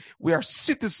Almighty, we are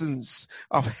citizens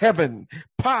of heaven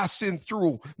passing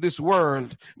through this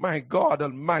world. My God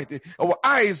Almighty, our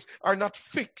eyes are not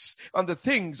fixed on the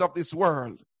things of this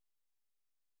world.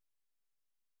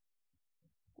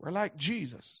 We're like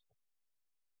Jesus.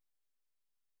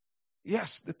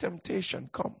 Yes, the temptation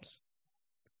comes.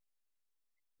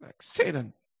 Like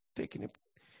Satan taking him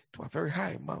to a very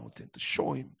high mountain to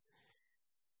show him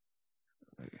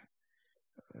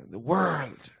the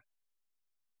world,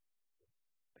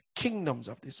 the kingdoms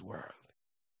of this world,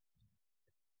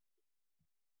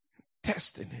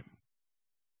 testing him.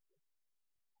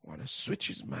 Want to switch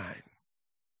his mind.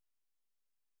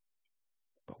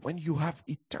 But when you have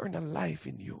eternal life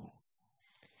in you,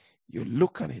 you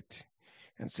look on it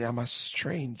and say, I'm a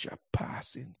stranger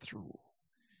passing through.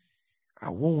 I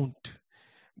won't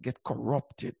get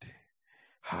corrupted.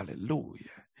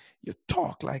 Hallelujah. You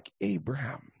talk like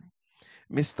Abraham.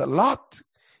 Mr. Lot,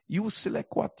 you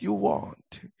select what you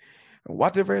want. And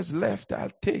whatever is left,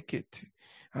 I'll take it.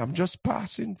 I'm just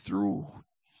passing through.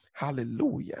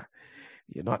 Hallelujah.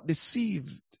 You're not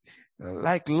deceived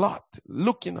like Lot,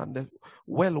 looking on the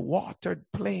well-watered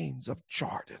plains of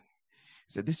Jordan.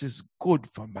 He said, this is good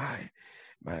for my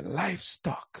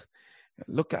livestock.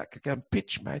 Look, I can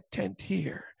pitch my tent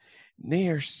here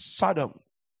near Sodom.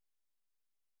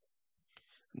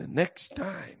 And the next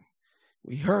time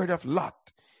we heard of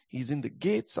Lot, he's in the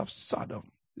gates of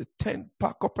Sodom. The tent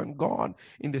packed up and gone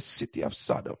in the city of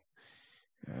Sodom.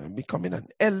 Becoming an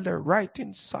elder right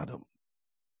in Sodom.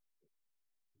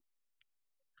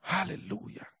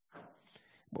 Hallelujah.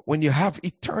 But when you have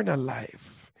eternal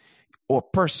life, our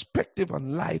perspective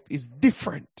on life is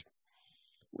different.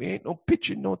 We ain't no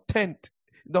pitching no tent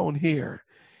down here.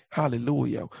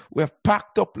 Hallelujah. We have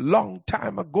packed up long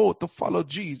time ago to follow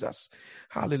Jesus.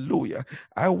 Hallelujah.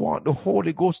 I want the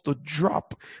Holy Ghost to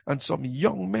drop on some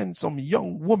young men, some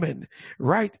young women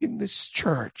right in this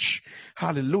church.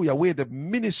 Hallelujah. Where the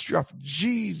ministry of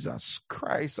Jesus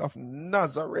Christ of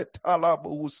Nazareth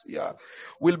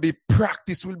will be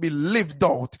practiced, will be lived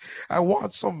out. I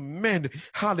want some men,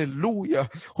 hallelujah,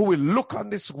 who will look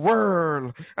on this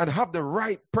world and have the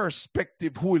right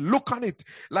perspective, who will look on it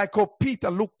like how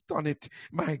Peter looked on it,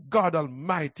 my God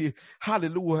Almighty,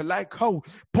 hallelujah, like how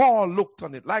Paul looked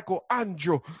on it, like how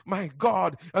Andrew, my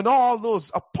God, and all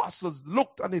those apostles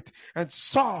looked on it and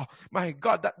saw, my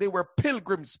God, that they were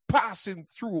pilgrims passing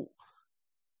through.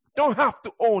 Don't have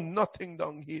to own nothing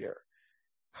down here.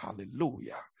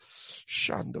 Hallelujah.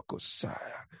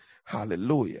 Shandokosaya.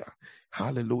 Hallelujah.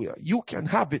 Hallelujah. You can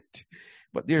have it,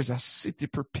 but there's a city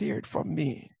prepared for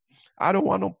me. I don't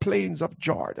want no plains of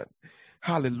Jordan.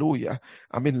 Hallelujah.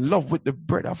 I'm in love with the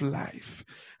bread of life.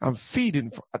 I'm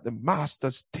feeding at the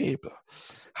master's table.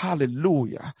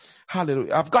 Hallelujah.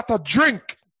 Hallelujah. I've got a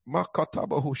drink.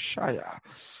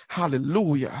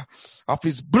 Hallelujah. Of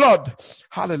his blood.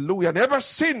 Hallelujah. And ever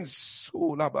since,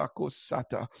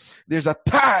 there's a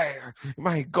tie.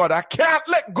 My God, I can't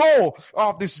let go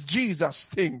of this Jesus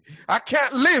thing. I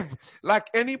can't live like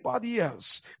anybody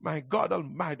else. My God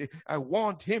Almighty, I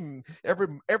want him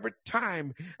every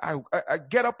time I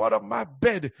get up out of my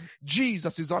bed.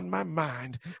 Jesus is on my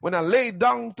mind. When I lay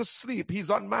down to sleep, he's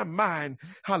on my mind.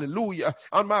 Hallelujah.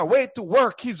 On my way to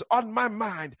work, he's on my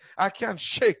mind. I can't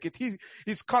shake it. He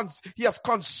has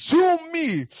consumed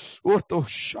me.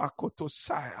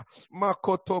 My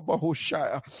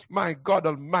God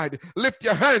Almighty, lift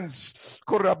your hands.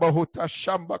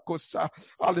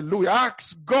 Hallelujah.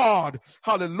 Ask God.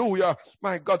 Hallelujah.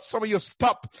 My God, some of you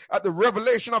stop at the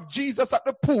revelation of Jesus at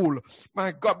the pool.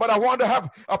 My God, but I want to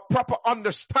have a proper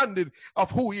understanding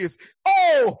of who he is.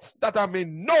 Oh, that I may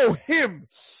know him.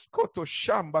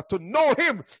 To know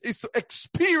him is to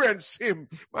experience him.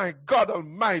 My God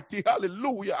Almighty.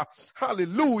 Hallelujah.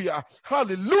 Hallelujah.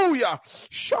 Hallelujah.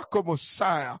 Shaka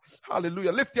Messiah.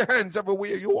 Hallelujah. Lift your hands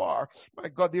everywhere you are. My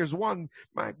God, there's one,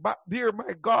 my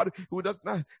God, who does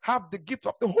not have the gift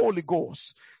of the Holy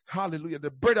Ghost. Hallelujah.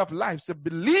 The bread of life said,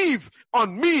 believe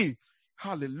on me.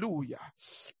 Hallelujah.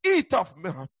 Eat of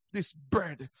this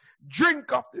bread,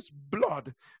 drink of this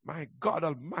blood, my God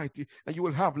Almighty, and you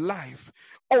will have life.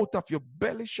 Out of your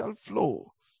belly shall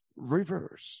flow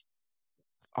rivers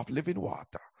of living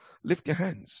water. Lift your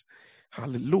hands.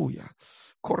 Hallelujah.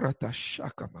 Korata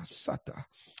shaka masata.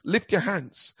 Lift your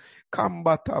hands.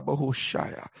 Kambata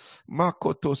bahoshaya.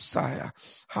 Makoto saya.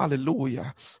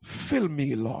 Hallelujah. Fill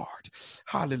me, Lord.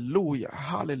 Hallelujah.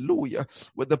 Hallelujah.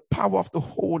 With the power of the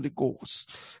Holy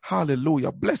Ghost.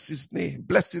 Hallelujah. Bless his name.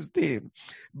 Bless his name.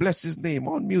 Bless his name.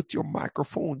 Unmute your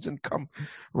microphones and come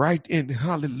right in.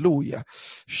 Hallelujah.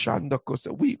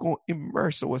 Shandakosa. We going to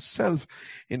immerse ourselves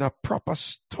in a proper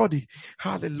study.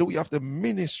 Hallelujah. Of the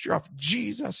ministry of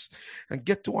Jesus and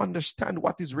get to understand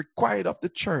what is required of the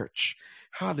church.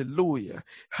 Hallelujah.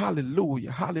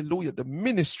 Hallelujah. Hallelujah. The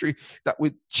ministry that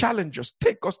will challenge us,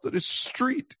 take us to the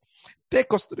street,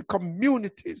 take us to the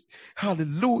communities.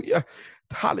 Hallelujah.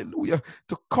 Hallelujah.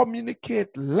 To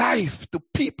communicate life to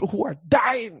people who are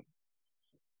dying.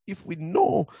 If we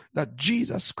know that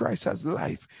Jesus Christ has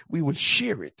life, we will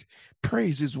share it.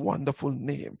 Praise his wonderful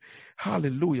name.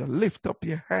 Hallelujah. Lift up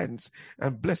your hands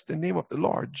and bless the name of the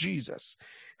Lord Jesus.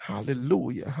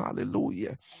 Hallelujah.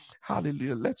 Hallelujah.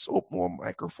 Hallelujah. Let's open our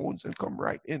microphones and come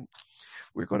right in.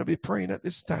 We're going to be praying at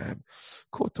this time.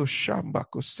 Koto Shamba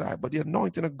Kosai. But the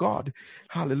anointing of God,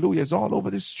 hallelujah, is all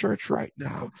over this church right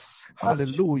now.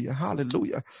 Hallelujah.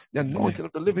 Hallelujah. The anointing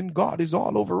of the living God is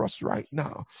all over us right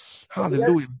now.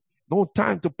 Hallelujah. No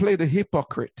time to play the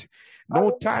hypocrite.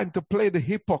 No time to play the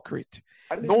hypocrite.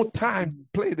 No time to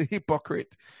play the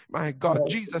hypocrite. My God,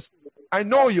 Jesus, I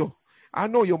know you. I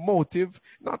know your motive.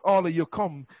 Not all of you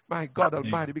come, my God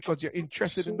Almighty, because you're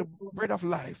interested in the bread of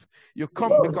life. You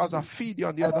come because I feed you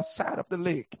on the other side of the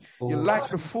lake. You like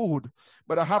the food,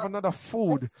 but I have another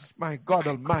food, my God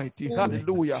Almighty.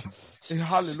 Hallelujah.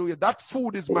 Hallelujah. That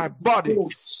food is my body.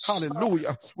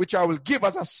 Hallelujah. Which I will give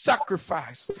as a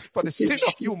sacrifice for the sin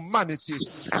of humanity.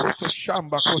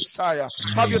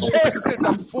 Have you tasted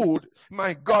that food,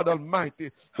 my God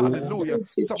Almighty? Hallelujah.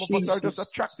 Some of us are just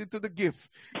attracted to the gift,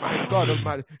 my God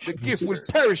Almighty. The gift will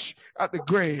perish at the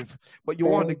grave, but you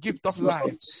want the gift of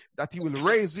life, that he will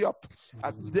raise you up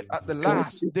at the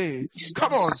last day.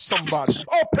 Come on, somebody.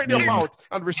 Open your mouth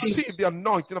and receive the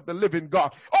anointing of the living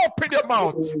God. Open your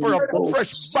mouth for a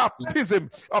fresh baptism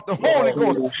of the Holy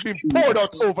Ghost being poured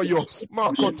out over you.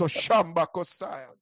 Makoto Shamba Kosaya.